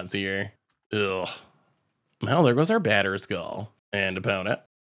Thought Knot Seer? Ugh. Well, there goes our Batter Skull. And opponent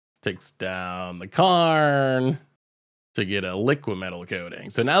takes down the Karn to get a liquid metal coating.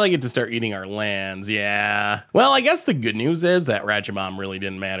 So now they get to start eating our lands. Yeah. Well, I guess the good news is that Ratchet Bomb really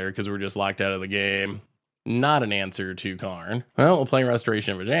didn't matter because we're just locked out of the game. Not an answer to Karn. Well, we'll play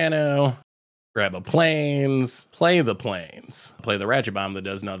Restoration of Vajano. Grab a Plains. Play the Plains. Play the Ratchet Bomb that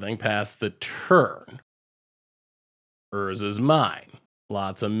does nothing. Pass the turn. Urza's mine.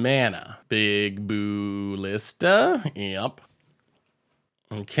 Lots of mana. Big Ballista. Yep.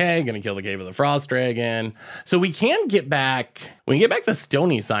 Okay, gonna kill the Cave of the Frost Dragon. So we can get back the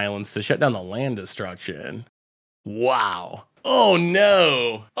Stony Silence to shut down the land destruction. Wow. Oh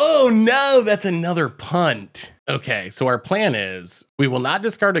no. Oh no, that's another punt. Okay, so our plan is we will not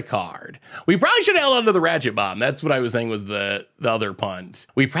discard a card. We probably should have held onto the Ratchet Bomb. That's what I was saying was the other punt.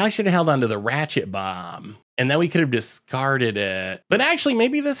 We probably should have held onto the Ratchet Bomb, and then we could have discarded it. But actually,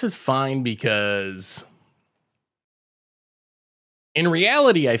 maybe this is fine because in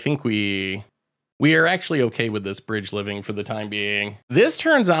reality, I think we are actually okay with this bridge living for the time being. This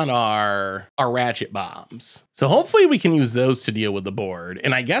turns on our Ratchet Bombs. So hopefully we can use those to deal with the board.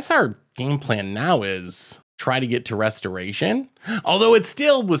 And I guess our game plan now is try to get to Restoration. Although it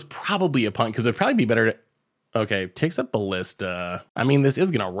still was probably a punt because it'd probably be better to... Okay, takes up Ballista. I mean, this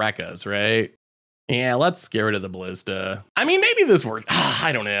is going to wreck us, right? Yeah, let's get rid of the ballista. I mean, maybe this worked.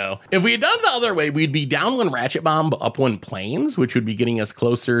 I don't know. If we had done it the other way, we'd be down 1 ratchet bomb, up 1 planes, which would be getting us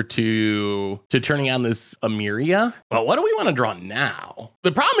closer to turning on this Emiria. Well, what do we want to draw now?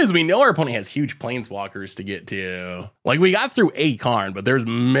 The problem is we know our opponent has huge planeswalkers to get to. Like, we got through a Karn, but there's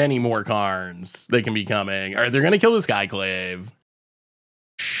many more Karns that can be coming. All right, they're going to kill the Skyclave.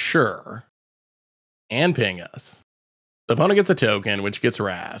 Sure. And ping us. The opponent gets a token, which gets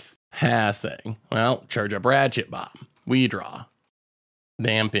Wrath. Passing. Well, charge up Ratchet Bomb. We draw.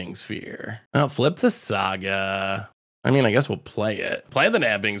 Damping Sphere. Well, flip the Saga. I mean, I guess we'll play it. Play the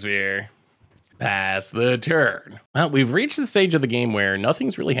Damping Sphere. Pass the turn. Well, we've reached the stage of the game where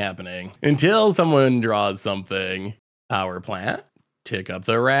nothing's really happening until someone draws something. Power Plant. Tick up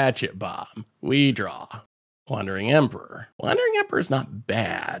the Ratchet Bomb. We draw. Wandering Emperor. Wandering Emperor's not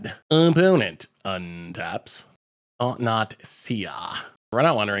bad. Opponent untaps. Oh, not Sia. Run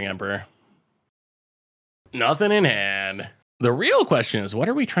out Wandering Emperor. Nothing in hand. The real question is, what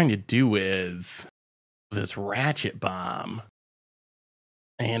are we trying to do with this Ratchet Bomb?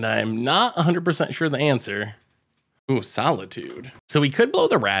 And I'm not 100% sure the answer. Ooh, Solitude. So we could blow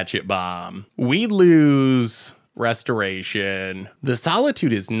the Ratchet Bomb. We lose Restoration. The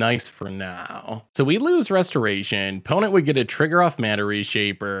Solitude is nice for now. So we lose Restoration. Opponent would get a trigger off Mana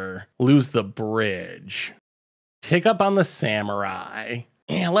Reshaper. Lose the Bridge. Tick up on the Samurai.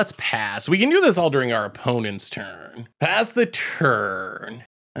 Yeah, let's pass. We can do this all during our opponent's turn. Pass the turn.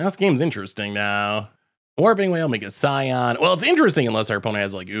 This game's interesting now. Warping Whale, make a Scion. Well, it's interesting unless our opponent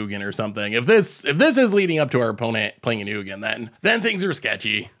has like Ugin or something. If this is leading up to our opponent playing an Ugin, then things are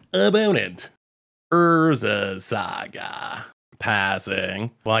sketchy. Opponent. Urza Saga. Passing.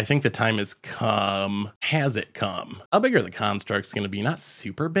 Well, I think the time has come. Has it come? How big are the constructs going to be? Not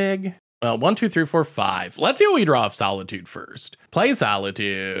super big. Well, 1, 2, 3, 4, 5. Let's see what we draw off Solitude first. Play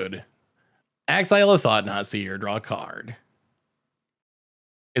Solitude. Exile a Thought Not Seer. Draw a card.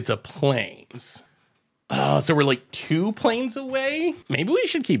 It's a plains. Oh, so we're like 2 planes away? Maybe we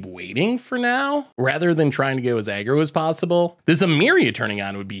should keep waiting for now rather than trying to go as aggro as possible. This Emiria turning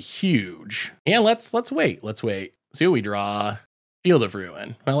on would be huge. Yeah, let's wait. Let's wait. See what we draw. Field of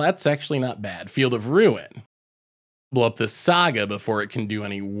Ruin. Well, that's actually not bad. Field of Ruin. Blow up the Saga before it can do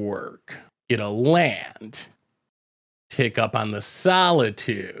any work. Get a land. Tick up on the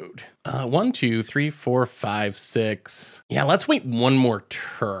Solitude. 1, 2, 3, 4, 5, 6. Yeah, let's wait 1 more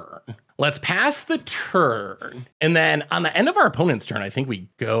turn. Let's pass the turn. And then on the end of our opponent's turn, I think we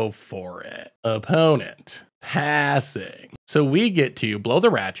go for it. Opponent. Passing. So we get to blow the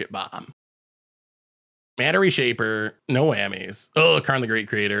Ratchet Bomb. Mana Reshaper. No whammies. Oh, Karn the Great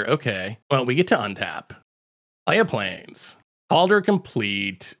Creator. Okay. Well, we get to untap. Play a plains. Calder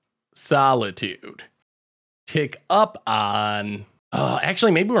complete. Solitude. Tick up on.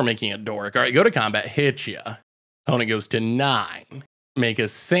 Actually, maybe we're making it dork. All right, go to combat. Hit ya. Opponent goes to 9. Make a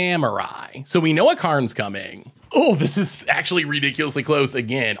Samurai. So we know a Karn's coming. Oh, this is actually ridiculously close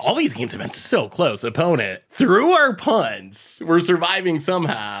again. All these games have been so close. Opponent. Through our punts, we're surviving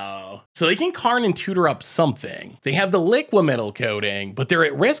somehow. So they can Karn and tutor up something. They have the Liquimetal coating, but they're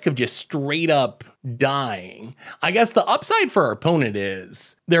at risk of just straight up dying. I guess the upside for our opponent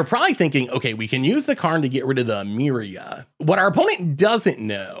is they're probably thinking, okay, we can use the Karn to get rid of the Emiria. What our opponent doesn't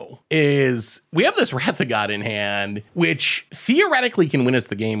know is we have this Wrath of God in hand, which theoretically can win us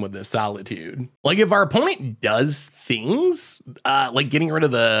the game with this Solitude. Like if our opponent does things like getting rid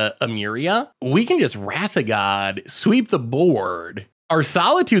of the Emiria, we can just Wrath of God, sweep the board. Our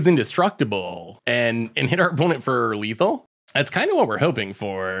Solitude's indestructible and hit our opponent for lethal. That's kind of what we're hoping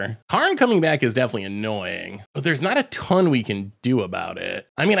for. Karn coming back is definitely annoying, but there's not a ton we can do about it.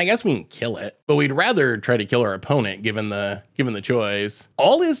 I mean, I guess we can kill it, but we'd rather try to kill our opponent given the choice.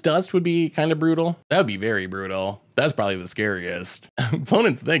 All is dust would be kind of brutal. That would be very brutal. That's probably the scariest.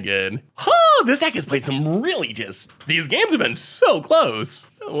 Opponent's thinking, oh, this deck has played some really these games have been so close.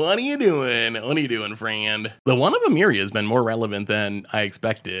 What are you doing? What are you doing, friend? The one of Emiria has been more relevant than I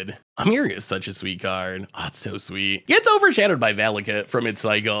expected. Emiria is such a sweet card. Oh, it's so sweet. It's overshadowed by Valakut from its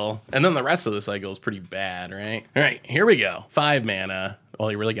cycle, and then the rest of the cycle is pretty bad, right? All right, here we go. 5 mana. Well,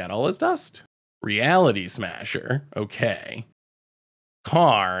 he really got all his dust. Reality Smasher. Okay.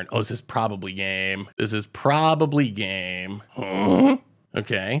 Karn. Oh, this is probably game. This is probably game. Huh?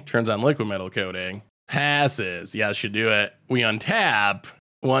 Okay, turns on Liquimetal coating. Passes. Yeah, should do it. We untap.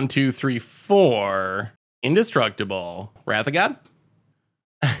 1, 2, 3, 4. Indestructible. Wrath of God.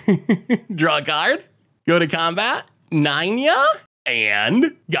 Draw a card. Go to combat. Nanya.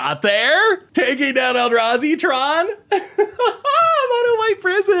 And got there. Taking down Eldrazi Tron. Mono White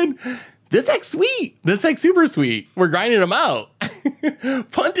Prison. This deck's sweet. This deck's super sweet. We're grinding them out.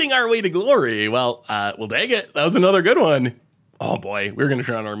 Punting our way to glory. Well, we'll take it. That was another good one. Oh boy, we're gonna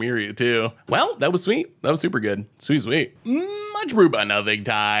try on Armiria too. Well, that was sweet. That was super good. Sweet, sweet. Much brew but nothing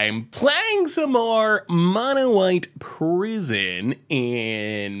time. Playing some more Mono White Prison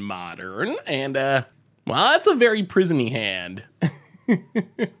in Modern. And, well, that's a very prison-y hand.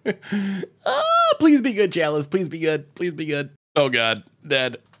 Oh, please be good, Chalice. Please be good. Please be good. Oh god,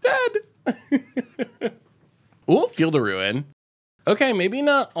 dead. Dead. Ooh, Field of Ruin. Okay, maybe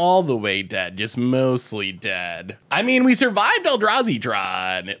not all the way dead, just mostly dead. I mean, we survived Eldrazi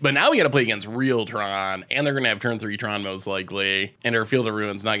Tron, but now we gotta play against real Tron, and they're gonna have turn 3 Tron most likely, and our Field of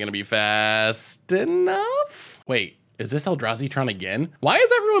Ruin's not gonna be fast enough. Wait, is this Eldrazi Tron again? Why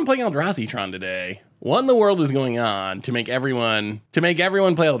is everyone playing Eldrazi Tron today? What in the world is going on to make everyone play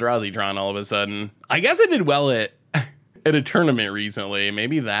Eldrazi Tron all of a sudden? I guess I did well at a tournament recently.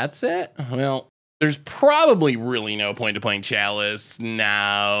 Maybe that's it? Well, there's probably really no point to playing Chalice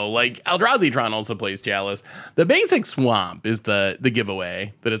now. Like, Eldrazi Tron also plays Chalice. The basic swamp is the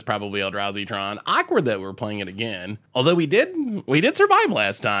giveaway that it's probably Eldrazi Tron. Awkward that we're playing it again. Although we did survive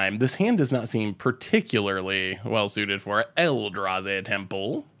last time. This hand does not seem particularly well suited for Eldrazi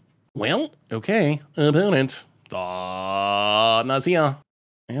Temple. Well, okay, opponent. Nausea.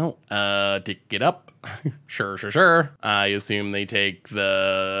 Well, tick it up. Sure. I assume they take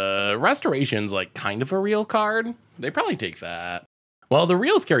the Restoration's like kind of a real card. They probably take that. Well, the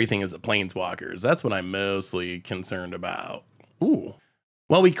real scary thing is the Planeswalkers. That's what I'm mostly concerned about. Ooh.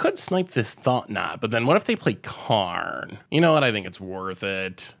 Well, we could snipe this Thought Knot, but then what if they play Karn? You know what? I think it's worth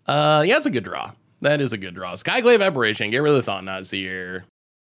it. Yeah, it's a good draw. That is a good draw. Skyglaive Aberration. Get rid of the Thought Knots here.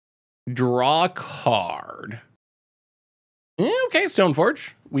 Draw card. Okay,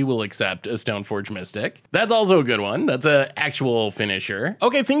 Stoneforge. We will accept a Stoneforge Mystic. That's also a good one. That's an actual finisher.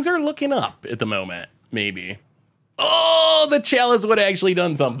 Okay, things are looking up at the moment, maybe. Oh, the Chalice would have actually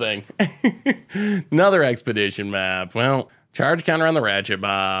done something. Another expedition map. Well, charge counter on the Ratchet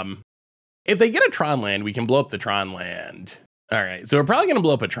Bomb. If they get a Tron land, we can blow up the Tron land. All right, so we're probably gonna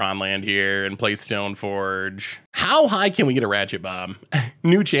blow up a Tron land here and play Stoneforge. How high can we get a Ratchet Bomb?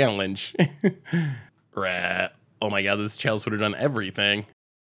 New challenge. Rat. Oh my god, this Chalice would have done everything.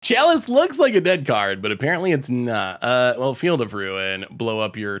 Chalice looks like a dead card, but apparently it's not. Well, Field of Ruin, blow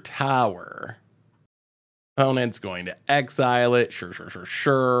up your tower. Opponent's going to exile it.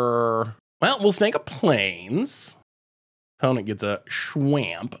 Sure. Well, we'll snake a Plains. Opponent gets a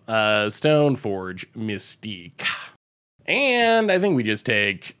Schwamp, Stoneforge Mystique. And I think we just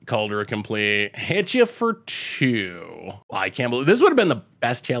take Cauldron Complete, hit you for 2. Wow, I can't believe this would have been the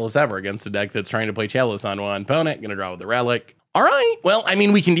best Chalice ever against a deck that's trying to play Chalice on one. Opponent, gonna draw with the Relic. All right, well, I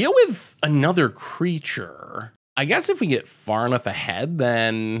mean, we can deal with another creature. I guess if we get far enough ahead,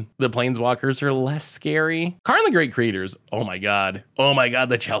 then the Planeswalkers are less scary. Karn the Great Creators, oh my god,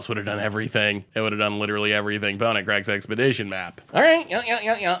 the Chalice would have done everything. It would have done literally everything. Opponent cracks Expedition map. All right,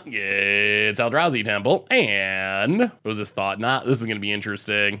 yeah. It's Eldrazi Temple, and what was this Thought Knot? This is gonna be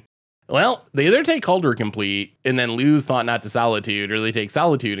interesting. Well, they either take Cauldron Complete and then lose Thought Knot to Solitude, or they take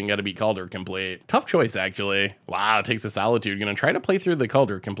Solitude and gotta beat Cauldron Complete. Tough choice, actually. Wow, it takes the Solitude. Gonna try to play through the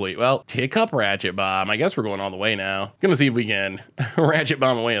Cauldron Complete. Well, tick up Ratchet Bomb. I guess we're going all the way now. Gonna see if we can Ratchet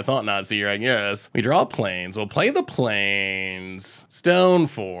Bomb away a Thought Knots here, I guess. We draw Plains. We'll play the Plains.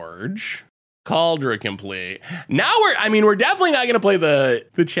 Stoneforge. Cauldron Complete. Now we're definitely not gonna play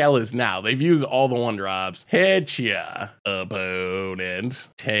the Chalice now. They've used all the 1-drops. Hit ya. Opponent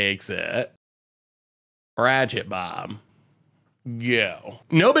takes it. Ratchet Bomb. Go.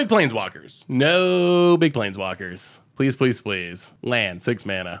 No big Planeswalkers. No big Planeswalkers. Please. Land, 6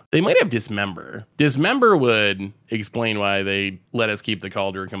 mana. They might have Dismember. Dismember would explain why they let us keep the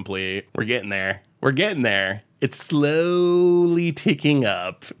Cauldron Complete. We're getting there. It's slowly ticking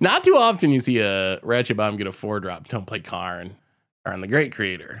up. Not too often you see a Ratchet Bomb get a 4-drop. Don't play Karn. Karn the Great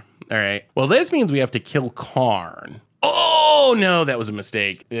Creator. All right. Well, this means we have to kill Karn. Oh, no, that was a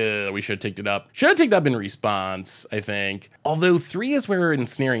mistake. We should have ticked it up. Should have ticked up in response, I think. Although 3 is where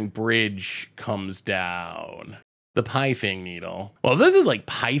Ensnaring Bridge comes down. The Pithing Needle. Well, this is like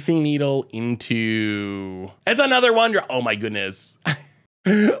Pithing Needle into... It's another 1-drop. Oh, my goodness.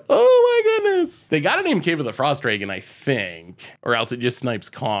 Oh my goodness. They got to name Cave of the Frost Dragon, I think, or else it just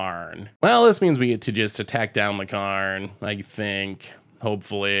snipes Karn. Well, this means we get to just attack down the Karn, I think,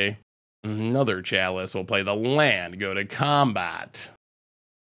 hopefully. Another Chalice. We'll play the land, go to combat.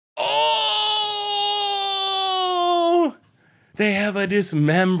 Oh! They have a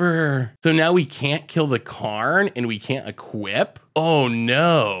Dismember. So now we can't kill the Karn and we can't equip? Oh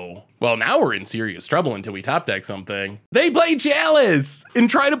no. Well, now we're in serious trouble until we top deck something. They play Chalice and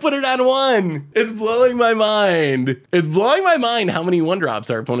try to put it on 1. It's blowing my mind. It's blowing my mind how many 1-drops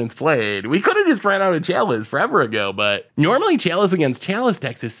our opponents played. We could have just ran out of Chalice forever ago, but normally Chalice against Chalice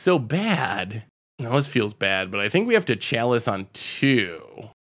decks is so bad. Now this feels bad, but I think we have to Chalice on 2.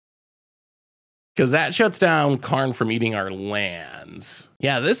 Because that shuts down Karn from eating our lands.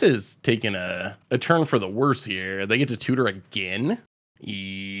 Yeah, this is taking a turn for the worse here. They get to tutor again.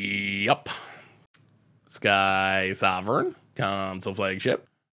 Yup. Sky Sovereign, console flagship.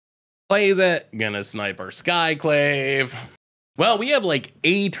 Plays it, gonna snipe our Skyclave. Well, we have like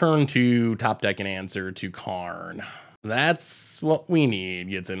a turn to top deck an answer to Karn. That's what we need.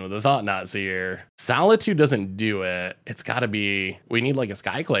 Gets in with a Thought Knot Seer. Solitude doesn't do it. It's gotta be, we need like a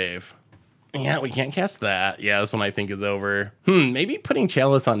Skyclave. Yeah, we can't cast that. Yeah, this one I think is over. Maybe putting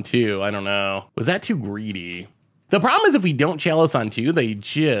Chalice on 2, I don't know. Was that too greedy? The problem is if we don't Chalice on 2, they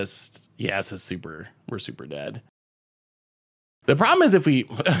just, yeah, this is super, we're super dead. The problem is if we,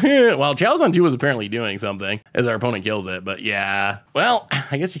 well, Chalice on 2 was apparently doing something as our opponent kills it, but yeah. Well,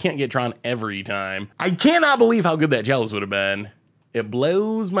 I guess you can't get drawn every time. I cannot believe how good that Chalice would have been. It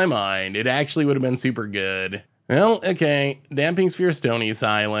blows my mind. It actually would have been super good. Well, okay, Damping Sphere, Stony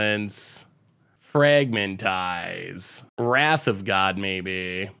Silence, Fragmentize, Wrath of God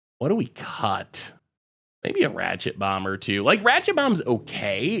maybe. What do we cut? Maybe a Ratchet Bomb or 2. Like, Ratchet Bomb's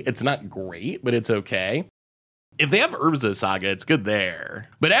okay. It's not great, but it's okay. If they have Urza Saga, it's good there.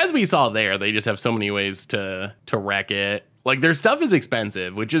 But as we saw there, they just have so many ways to wreck it. Like, their stuff is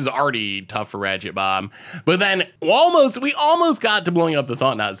expensive, which is already tough for Ratchet Bomb. But then we almost got to blowing up the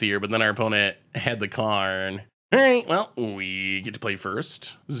Thought Knot Seer, but then our opponent had the Karn. All right, well, we get to play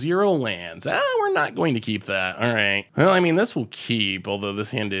first. 0 lands. We're not going to keep that. All right. Well, I mean, this will keep, although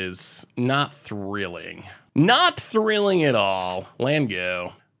this hand is not thrilling. Not thrilling at all. Land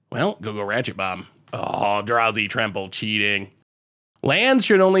go. Well, go Ratchet Bomb. Oh, Drowsy Trample, cheating. Lands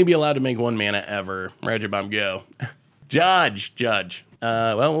should only be allowed to make 1 mana ever. Ratchet Bomb, go. Judge.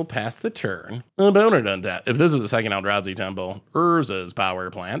 Well, we'll pass the turn. Boner done that. If this is a second Eldrazi Temple, Urza's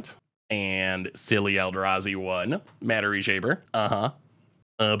Power Plant. And silly Eldrazi 1. Matter Reshaper.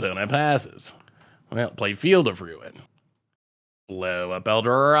 Opponent passes. Well, play Field of Ruin. Blow up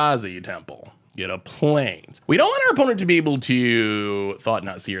Eldrazi Temple. Get a Plains. We don't want our opponent to be able to Thought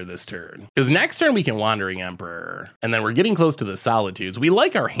Knot Seer this turn. Because next turn we can Wandering Emperor. And then we're getting close to the Solitudes. We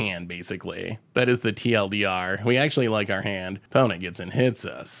like our hand, basically. That is the TLDR. We actually like our hand. Opponent gets and hits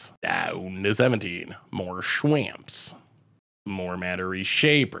us. Down to 17. More Schwamps. More Matter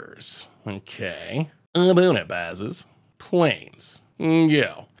Reshapers. Okay. Opponent passes. Plains.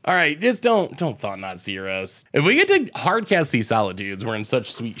 Go. All right, just don't Thought Knot Seer us. If we get to hardcast these Solitudes, we're in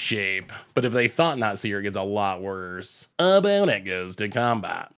such sweet shape. But if they Thought Knot Seer, it gets a lot worse. Opponent goes to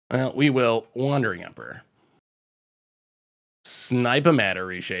combat. Well, we will Wandering Emperor. Snipe a Matter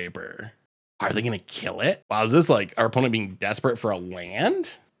Reshaper. Are they gonna kill it? Wow, is this like our opponent being desperate for a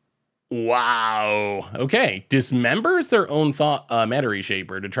land? Wow. Okay. Dismembers their own Matter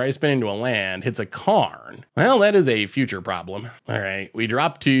Reshaper to try to spin into a land. Hits a Karn. Well, that is a future problem. All right. We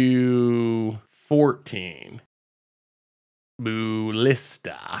drop to 14.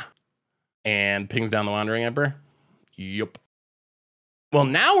 Ballista. And pings down the Wandering Emperor. Yup. Well,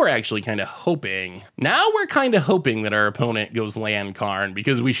 now we're actually kind of hoping. Now we're kind of hoping that our opponent goes land Karn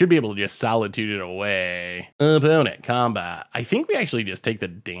because we should be able to just Solitude it away. Opponent, combat. I think we actually just take the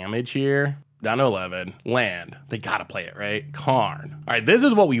damage here. Down to 11. Land. They gotta play it, right? Karn. All right, this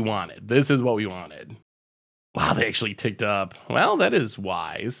is what we wanted. This is what we wanted. Wow, they actually ticked up. Well, that is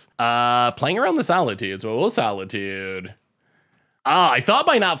wise. Playing around the Solitudes. Well, we'll Solitude. I thought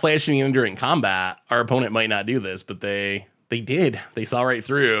by not flashing in during combat, our opponent might not do this, but they did. They saw right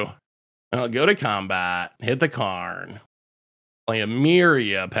through. Well, go to combat, hit the Karn. Play a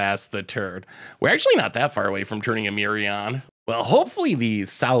Myria past the turn. We're actually not that far away from turning a Myrion. Well, hopefully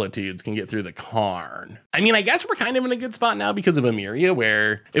these Solitudes can get through the Karn. I mean, I guess we're kind of in a good spot now because of Emeria,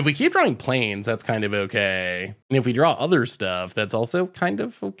 where if we keep drawing Plains, that's kind of okay. And if we draw other stuff, that's also kind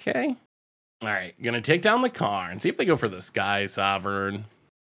of okay. All right, gonna take down the Karn. See if they go for the Sky Sovereign.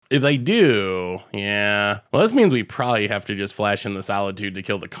 If they do, yeah. Well, this means we probably have to just flash in the Solitude to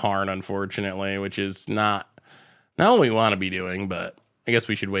kill the Karn, unfortunately, which is not what we want to be doing, but I guess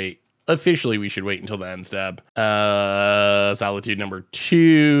we should wait. Officially, we should wait until the end step. Solitude number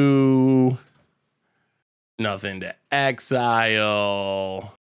 2. Nothing to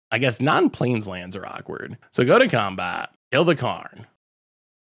exile. I guess non-plains lands are awkward. So go to combat, kill the Karn.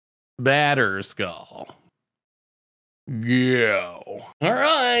 Batter Skull. Go. All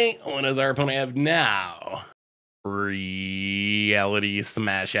right. What does our opponent have now? Reality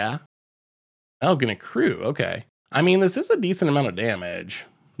Smasher. Oh, gonna crew. Okay. I mean, this is a decent amount of damage.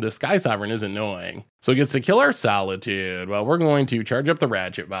 The Sky Sovereign is annoying. So it gets to kill our Solitude. Well, we're going to charge up the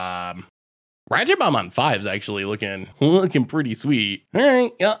Ratchet Bomb. Ratchet Bomb on 5 is actually looking pretty sweet. All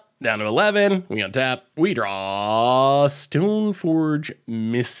right, yeah. Down to 11. We untap. We draw Stoneforge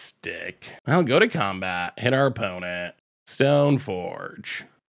Mystic. I'll go to combat. Hit our opponent. Stoneforge.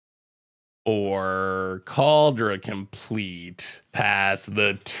 Or Cauldra complete. Pass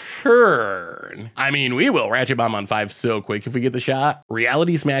the turn. I mean, we will Ratchet Bomb on 5 so quick if we get the shot.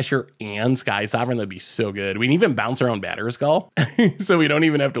 Reality Smasher and Sky Sovereign, that'd be so good. We can even bounce our own Batter Skull, so we don't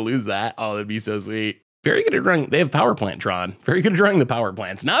even have to lose that. Oh, that'd be so sweet. Very good at drawing. They have Power Plant Tron. Very good at drawing the power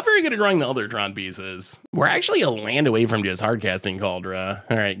plants. Not very good at drawing the other Tron pieces. We're actually a land away from just hardcasting Cauldra.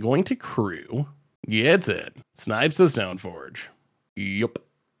 All right, going to crew. Gets it. Snipes the Stoneforge. Yup.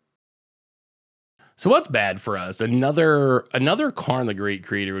 So what's bad for us? Another Karn the Great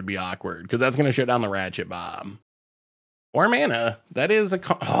Creator would be awkward because that's going to shut down the Ratchet Bomb. Or mana. That is a...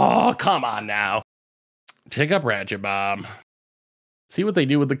 Oh, come on now. Take up Ratchet Bomb. See what they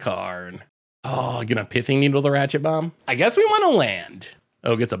do with the Karn. Oh, gonna Pithing Needle the Ratchet Bomb? I guess we want to land.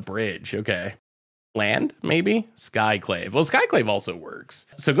 Oh, it gets a bridge. Okay. Land, maybe? Skyclave. Well, Skyclave also works.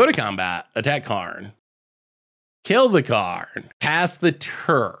 So go to combat. Attack Karn. Kill the Karn. Pass the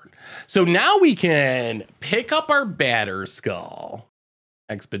turn. So now we can pick up our Batter Skull.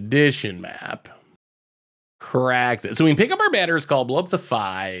 Expedition map. Cracks it. So we can pick up our Batter Skull, blow up the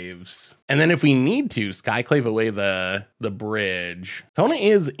 5s. And then if we need to, Skyclave away the bridge. Opponent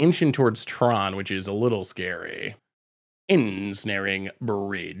is inching towards Tron, which is a little scary. Ensnaring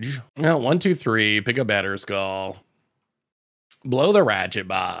bridge. Well, 1, 2, 3. Pick up Batter Skull. Blow the Ratchet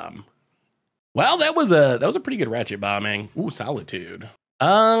Bomb. Well, that was a pretty good Ratchet Bombing. Ooh, Solitude.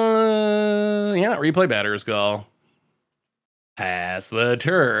 Yeah, replay Batter Skull. Pass the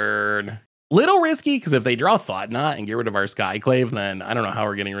turn. Little risky, because if they draw Thought Knot and get rid of our Skyclave, then I don't know how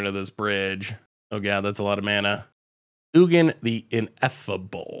we're getting rid of this bridge. Oh god, that's a lot of mana. Ugin the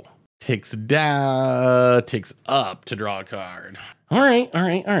Ineffable. Ticks up to draw a card. All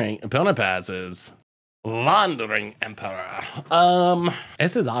right. Opponent passes. Wandering Emperor.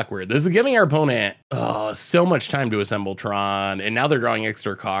 This is awkward. This is giving our opponent so much time to assemble Tron, and now they're drawing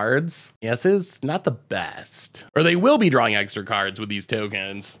extra cards. Yes, is not the best. Or they will be drawing extra cards with these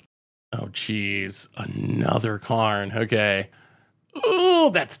tokens. Oh, geez. Another Karn. Okay. Oh,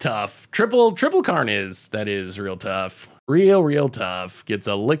 that's tough. Triple Karn that is real tough. Real tough. Gets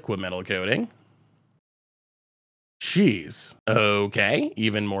a liquid metal coating. Jeez. Okay.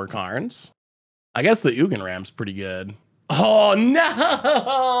 Even more Karns. I guess the Ugin Ram's pretty good. Oh,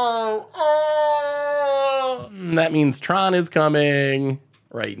 no! Oh! That means Tron is coming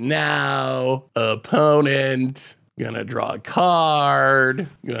right now. Opponent. Gonna draw a card.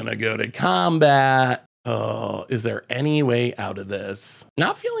 Gonna go to combat. Oh, is there any way out of this?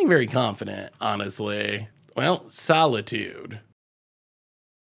 Not feeling very confident, honestly. Well, Solitude.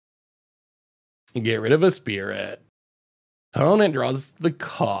 Get rid of a spirit. Opponent draws the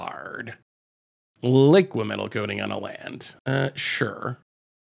card. Liquid metal coating on a land. Sure.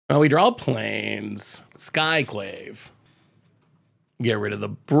 Well, we draw planes. Skyclave. Get rid of the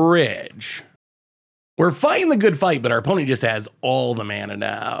bridge. We're fighting the good fight, but our opponent just has all the mana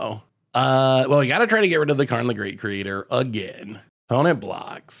now. Well, we gotta try to get rid of the Karn the Great Creator again. Opponent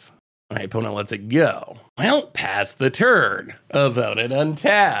blocks. All right, opponent lets it go. Well, pass the turn. Opponent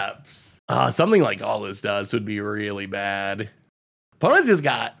untaps. Something like all this does would be really bad. Opponents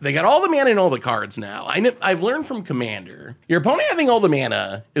they got all the mana and all the cards now. I've learned from Commander. Your opponent having all the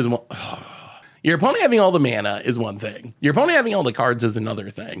mana is one. Your opponent having all the mana is one thing. Your opponent having all the cards is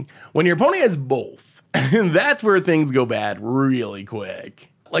another thing. When your opponent has both, that's where things go bad really quick.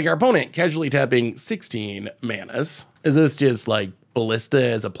 Like our opponent casually tapping 16 manas. Is this just like Ballista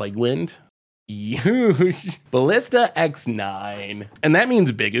as a Plague Wind? Ballista X9. And that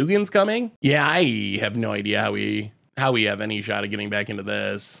means Big Ugin's coming? Yeah, I have no idea how we have any shot of getting back into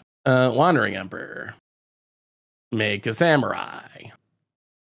this. Wandering Emperor. Make a Samurai.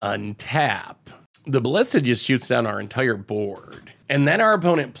 Untap. The Ballista just shoots down our entire board. And then our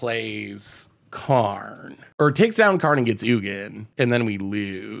opponent plays Karn. Or takes down Karn and gets Ugin. And then we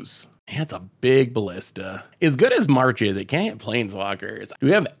lose. That's a big Ballista. As good as March is, it can't hit Planeswalkers. Do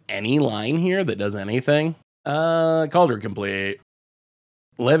we have any line here that does anything? Cauldron complete.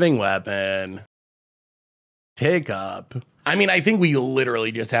 Living Weapon. Take up. I mean, I think we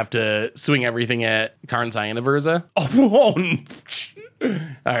literally just have to swing everything at Karn Cyanoversa. Oh,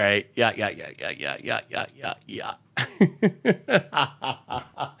 all right. Yeah.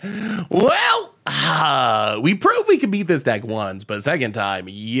 Well, we proved we could beat this deck once, but second time,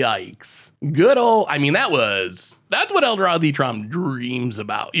 yikes. Good old, I mean, that's what Eldrazi Tron dreams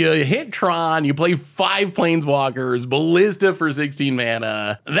about. You hit Tron, you play 5 Planeswalkers, Ballista for 16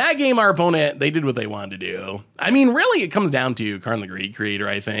 mana. That game, our opponent, they did what they wanted to do. I mean, really, it comes down to Karn the Great Creator,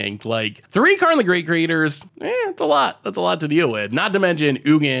 I think. Like, 3 Karn the Great Creators, it's a lot. That's a lot to deal with. Not to mention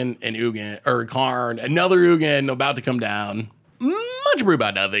Ugin, or Karn, another Ugin about to come down. Much brew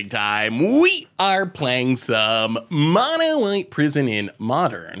about nothing time. We are playing some Mono White Prison in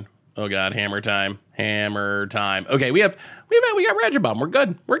Modern. Oh god, hammer time. Hammer time. Okay, we got Ratchet Bomb. We're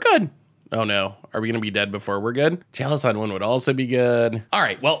good. We're good. Oh no. Are we gonna be dead before we're good? Chalice on 1 would also be good. All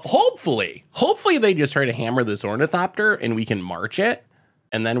right, well, hopefully they just try to hammer this Ornithopter and we can march it.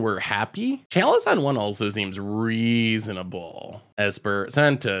 And then we're happy. Chalice on 1 also seems reasonable. Esper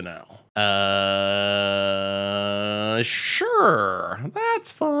Sentinel. Sure,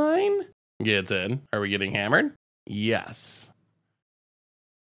 that's fine. Gets in. Are we getting hammered? Yes.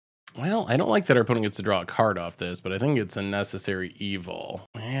 Well, I don't like that our opponent gets to draw a card off this, but I think it's a necessary evil.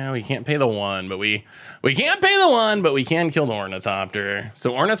 Yeah, we can't pay the 1, but we can't pay the 1, but we can kill the Ornithopter.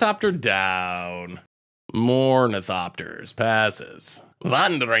 So Ornithopter down. More Ornithopters. Passes.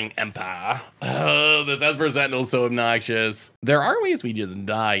 Wandering Empire. Oh, this Esper Sentinel is so obnoxious. There are ways we just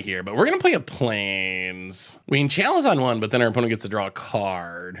die here, but we're going to play a Plains. We can Chalice on 1, but then our opponent gets to draw a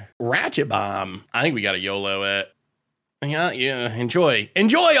card. Ratchet Bomb. I think we got to YOLO it. Yeah, enjoy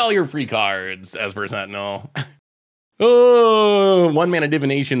all your free cards, Esper Sentinel. Oh, 1 mana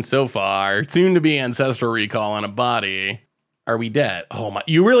divination so far. Soon to be Ancestral Recall on a body. Are we dead? Oh my,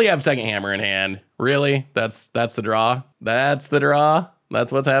 you really have second hammer in hand. Really? That's the draw? That's the draw?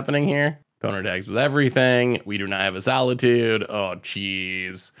 That's what's happening here? Opponent attacks with everything. We do not have a Solitude. Oh,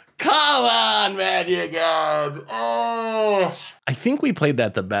 jeez. Come on, Magic gods. Oh. I think we played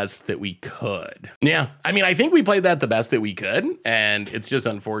that the best that we could. Yeah, I mean, I think we played that the best that we could, and it's just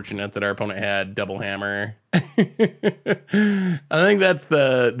unfortunate that our opponent had double hammer. I think that's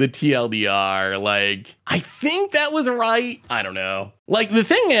the TLDR. Like, I think that was right. I don't know. Like, the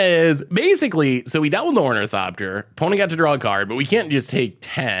thing is, basically, so we dealt with the Ornithopter. Opponent got to draw a card, but we can't just take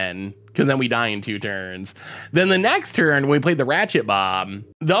 10. Because then we die in 2 turns. Then the next turn, when we played the Ratchet Bomb,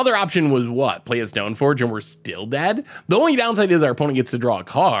 the other option was what? Play a Stoneforge and we're still dead? The only downside is our opponent gets to draw a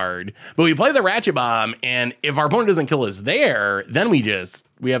card, but we play the Ratchet Bomb, and if our opponent doesn't kill us there, then we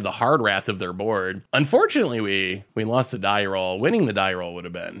have the hard wrath of their board. Unfortunately, we lost the die roll. Winning the die roll would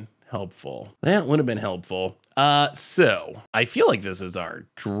have been helpful. That would have been helpful. So I feel like this is our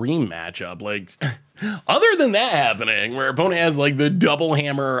dream matchup. Like, other than that happening, where opponent has like the double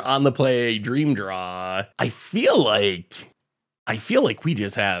hammer on the play dream draw, I feel like we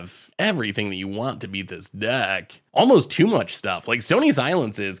just have everything that you want to beat this deck. Almost too much stuff. Like Stony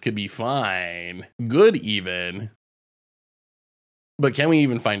Silences could be fine. Good even. But can we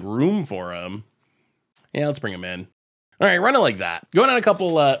even find room for them? Yeah, let's bring them in. All right, run it like that. Going on a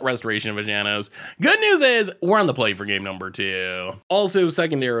couple Restoration of Vajanos. Good news is we're on the play for game number 2. Also,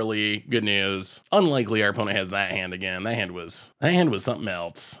 secondarily, good news. Unlikely our opponent has that hand again. That hand was something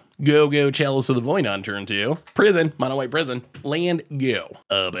else. Go, Chalice of the Void on turn 2. Prison, Mono White Prison. Land, go.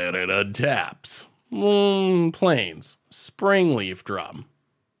 About it untaps. Plains, Springleaf Drum.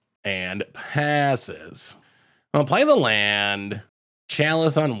 And passes. I'll play the land.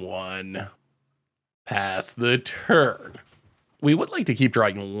 Chalice on 1. Pass the turn. We would like to keep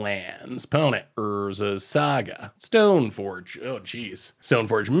drawing lands. Opponent, Urza's Saga. Stoneforge. Oh, geez.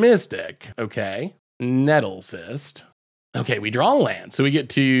 Stoneforge Mystic. Okay. Nettle Cyst. Okay, we draw land. So we get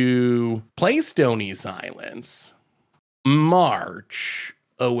to play Stony Silence. March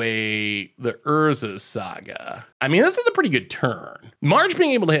away the Urza's Saga. I mean, this is a pretty good turn. March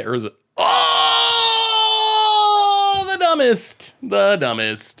being able to hit Urza. Oh, the dumbest. The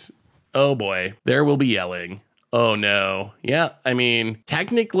dumbest. Oh boy, there will be yelling. Oh no. Yeah, I mean,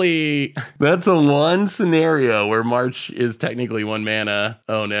 technically, that's the one scenario where March is technically 1 mana.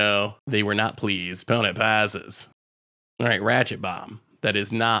 Oh no, they were not pleased. Opponent passes. All right, Ratchet Bomb. That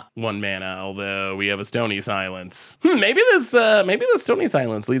is not 1 mana, although we have a Stony Silence. Maybe this Stony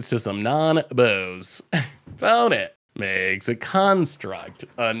Silence leads to some non-bows. Opponent makes a construct,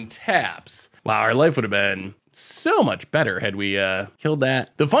 untaps. Wow, our life would have been so much better had we killed that.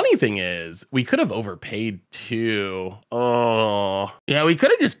 The funny thing is, we could have overpaid too. Oh, yeah, we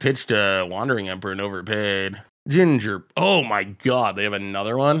could have just pitched a Wandering Emperor and overpaid. Ginger. Oh my god, they have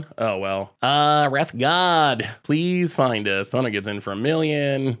another one? Oh well. Wrath God, please find us. Opponent gets in for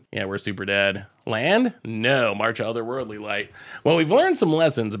 1,000,000. Yeah, we're super dead. Land? No. March Otherworldly Light. Well, we've learned some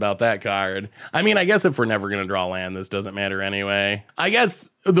lessons about that card. I mean, I guess if we're never gonna draw land, this doesn't matter anyway. I guess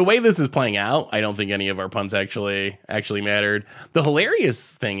the way this is playing out, I don't think any of our punts actually mattered. The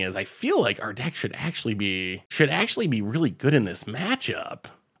hilarious thing is I feel like our deck should actually be really good in this matchup.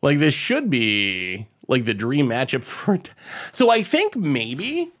 Like this should be like the dream matchup for it. So I think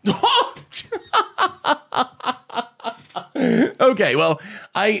maybe. Okay, well,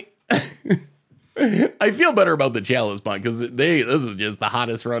 I feel better about the Chalice punt because this is just the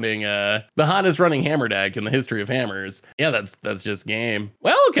hottest running hammer deck in the history of hammers. Yeah, that's just game.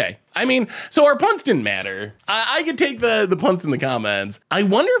 Well, okay. I mean, so our punts didn't matter. I could take the punts in the comments. I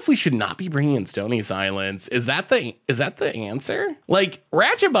wonder if we should not be bringing in Stony Silence. Is that the answer? Like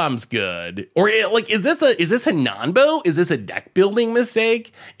Ratchet Bomb's good, or like is this a non-bow? Is this a deck building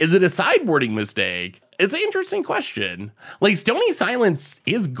mistake? Is it a sideboarding mistake? It's an interesting question. Like Stony Silence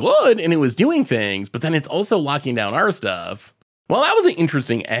is good and it was doing things, but then it's also locking down our stuff. Well, that was an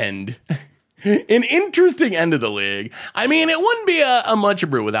interesting end. An interesting end of the league. I mean, it wouldn't be a much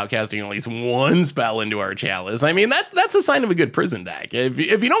brew without casting at least one spell into our Chalice. I mean, that's a sign of a good prison deck. If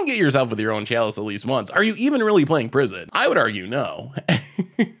you don't get yourself with your own Chalice at least once, are you even really playing prison? I would argue no.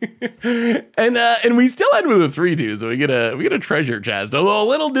 And we still end with a 3-2, so we get a treasure chest. Although a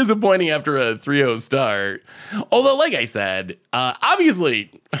little disappointing after a 3-0 start. Although, like I said, obviously,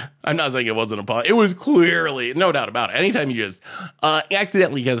 I'm not saying it wasn't a pun. It was clearly, no doubt about it. Anytime you just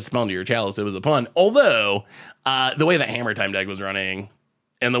accidentally cast a spell into your Chalice, it was a pun. Although the way that Hammer Time deck was running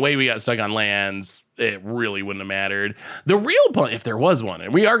and the way we got stuck on lands, it really wouldn't have mattered. The real pun, if there was one,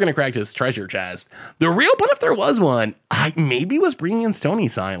 and we are going to crack this treasure chest, the real pun, if there was one, I maybe was bringing in Stony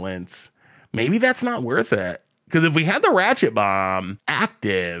Silence. Maybe that's not worth it. Because if we had the Ratchet Bomb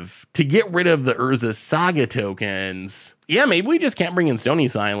active to get rid of the Urza Saga tokens, yeah, maybe we just can't bring in Stony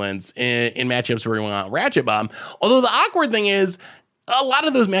Silence in matchups where we want Ratchet Bomb. Although the awkward thing is, a lot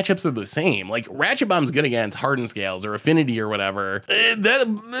of those matchups are the same. Like Ratchet Bomb's good against Hardened Scales or Affinity or whatever.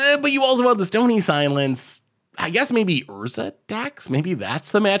 But you also have the Stony Silence. I guess maybe Urza decks. Maybe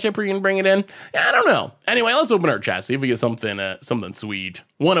that's the matchup where you can bring it in. Yeah, I don't know. Anyway, let's open our chest. See if we get something sweet.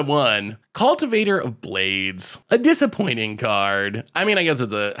 1 of 1. Cultivator of Blades. A disappointing card. I mean, I guess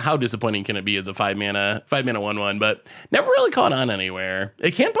it's how disappointing can it be as a 5-mana 1/1, but never really caught on anywhere.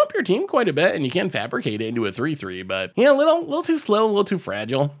 It can pump your team quite a bit, and you can fabricate it into a 3/3, but yeah, a little too slow, a little too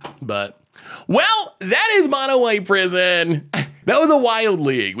fragile. But well, that is Mono White Prison. That was a wild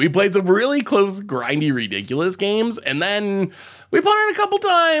league. We played some really close, grindy, ridiculous games, and then we punted a couple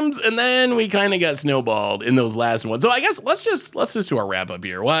times, and then we kind of got snowballed in those last ones. So I guess let's just do our wrap up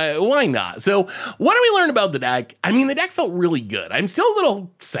here. Why not? So what do we learn about the deck? I mean, the deck felt really good. I'm still a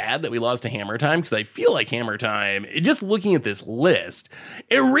little sad that we lost to Hammer Time because I feel like Hammer Time, just looking at this list,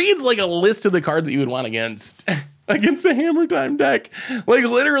 it reads like a list of the cards that you would want against a Hammer Time deck. Like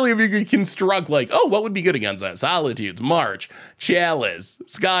literally if you could construct like, oh, what would be good against that? Solitudes, March, Chalice,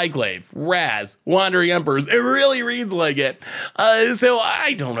 Skyclave, Raz, Wandering Emperors. It really reads like it. So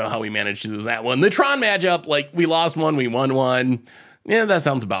I don't know how we managed to lose that one. The Tron matchup, like we lost one, we won one. Yeah, that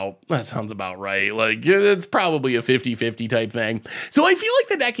sounds about right. Like it's probably a 50-50 type thing. So I feel like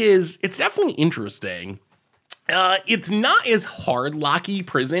the deck it's definitely interesting. It's not as hard locky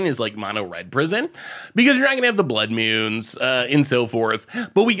prison as like mono red prison because you're not gonna have the blood moons and so forth.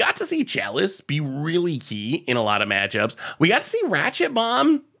 But we got to see Chalice be really key in a lot of matchups. We got to see Ratchet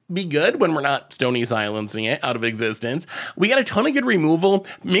Bomb be good when we're not Stony Silencing it out of existence. We got a ton of good removal.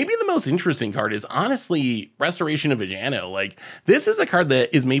 Maybe the most interesting card is honestly Restoration of Vijano. Like this is a card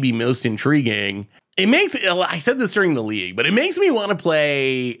that is maybe most intriguing. I said this during the league, but it makes me want to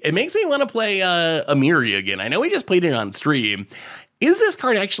play Amiri again. I know we just played it on stream. Is this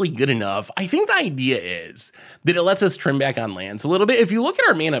card actually good enough? I think the idea is that it lets us trim back on lands a little bit. If you look at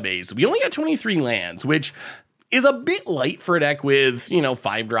our mana base, we only got 23 lands, which is a bit light for a deck with,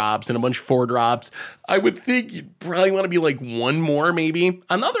 5 drops and a bunch of 4 drops. I would think you'd probably want to be like one more maybe.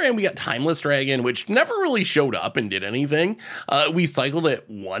 On the other hand, we got Timeless Dragon, which never really showed up and did anything. We cycled it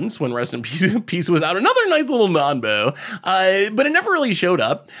once when Rest in Peace was out. Another nice little non-bow, but it never really showed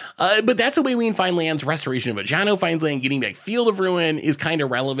up. But that's the way we can find lands. Restoration of Vijano finds land. Getting back Field of Ruin is kind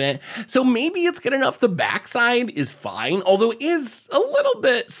of relevant. So maybe it's good enough. The backside is fine, although it is a little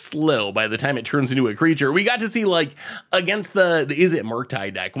bit slow by the time it turns into a creature. We got to see like against the Is It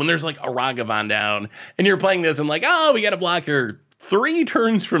Murktide deck when there's like a Ragavan down and you're playing this and like, oh, we got a blocker 3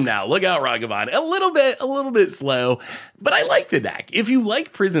 turns from now. Look out, Ragavan. A little bit slow, but I like the deck. If you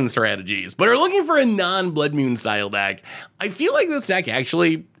like prison strategies, but are looking for a non-Blood Moon style deck, I feel like this deck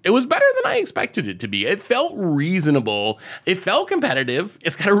actually, it was better than I expected it to be. It felt reasonable. It felt competitive.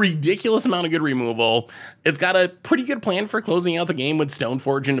 It's got a ridiculous amount of good removal. It's got a pretty good plan for closing out the game with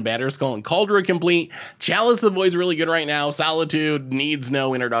Stoneforge into Batterskull and Cauldron complete. Chalice of the Void's really good right now. Solitude needs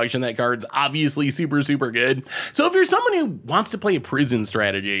no introduction. That card's obviously super, super good. So if you're someone who wants to play a prison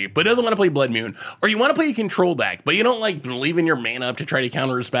strategy, but doesn't want to play Blood Moon, or you want to play a control deck, but you don't like leaving your mana up to try to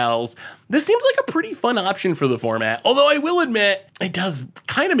counter spells, this seems like a pretty fun option for the format. Although I will admit, it does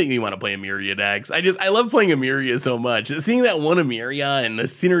kind of make me want to play Emeria decks. I love playing Emeria so much. Seeing that one Emeria and the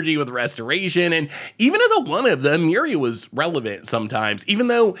synergy with Restoration, and even as a one of, the Emeria was relevant sometimes, even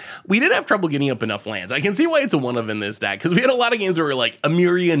though we did have trouble getting up enough lands. I can see why it's a one of in this deck, because we had a lot of games where we were like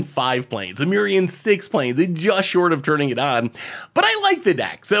Emeria in 5 planes, Emeria in 6 planes, it just short of turning it on. But I like the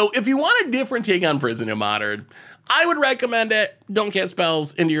deck. So if you want a different take on Prison in Modern, I would recommend it. Don't cast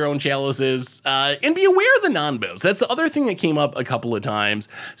spells into your own chalices, and be aware of the non-bows. That's the other thing that came up a couple of times.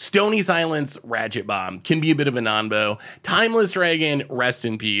 Stony Silence, Ratchet Bomb can be a bit of a non-bow. Timeless Dragon, rest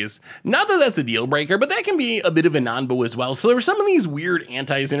in peace. Not that that's a deal breaker, but that can be a bit of a non-bow as well. So there were some of these weird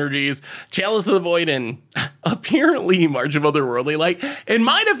anti-synergies. Chalice of the Void and apparently March of Otherworldly Light. In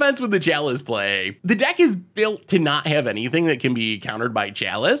my defense with the Chalice play, the deck is built to not have anything that can be countered by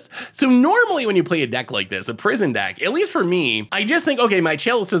Chalice. So normally when you play a deck like this, a prison deck, at least for me, I just think, okay, my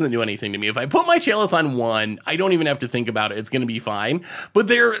Chalice doesn't do anything to me. If I put my Chalice on 1, I don't even have to think about it. It's going to be fine. But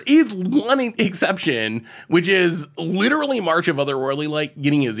there is one exception, which is literally March of Otherworldly Light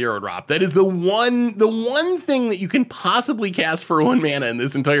getting a 0 drop. That is the one thing that you can possibly cast for 1 mana in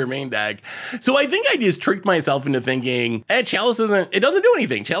this entire main deck. So I think I just tricked myself into thinking, Chalice it doesn't do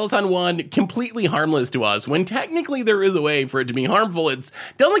anything. Chalice on 1, completely harmless to us, when technically there is a way for it to be harmful. It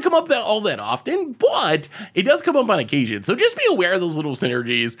doesn't come up all that often, but it does come up on occasion. So just be aware of those little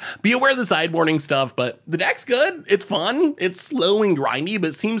synergies. Be aware of the sideboarding stuff, but the deck's good. It's fun. It's slow and grindy,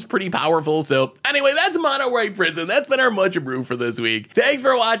 but seems pretty powerful. So anyway, that's Mono White Prison. That's been our Much Brew for this week. Thanks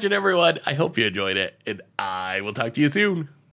for watching, everyone. I hope you enjoyed it, and I will talk to you soon.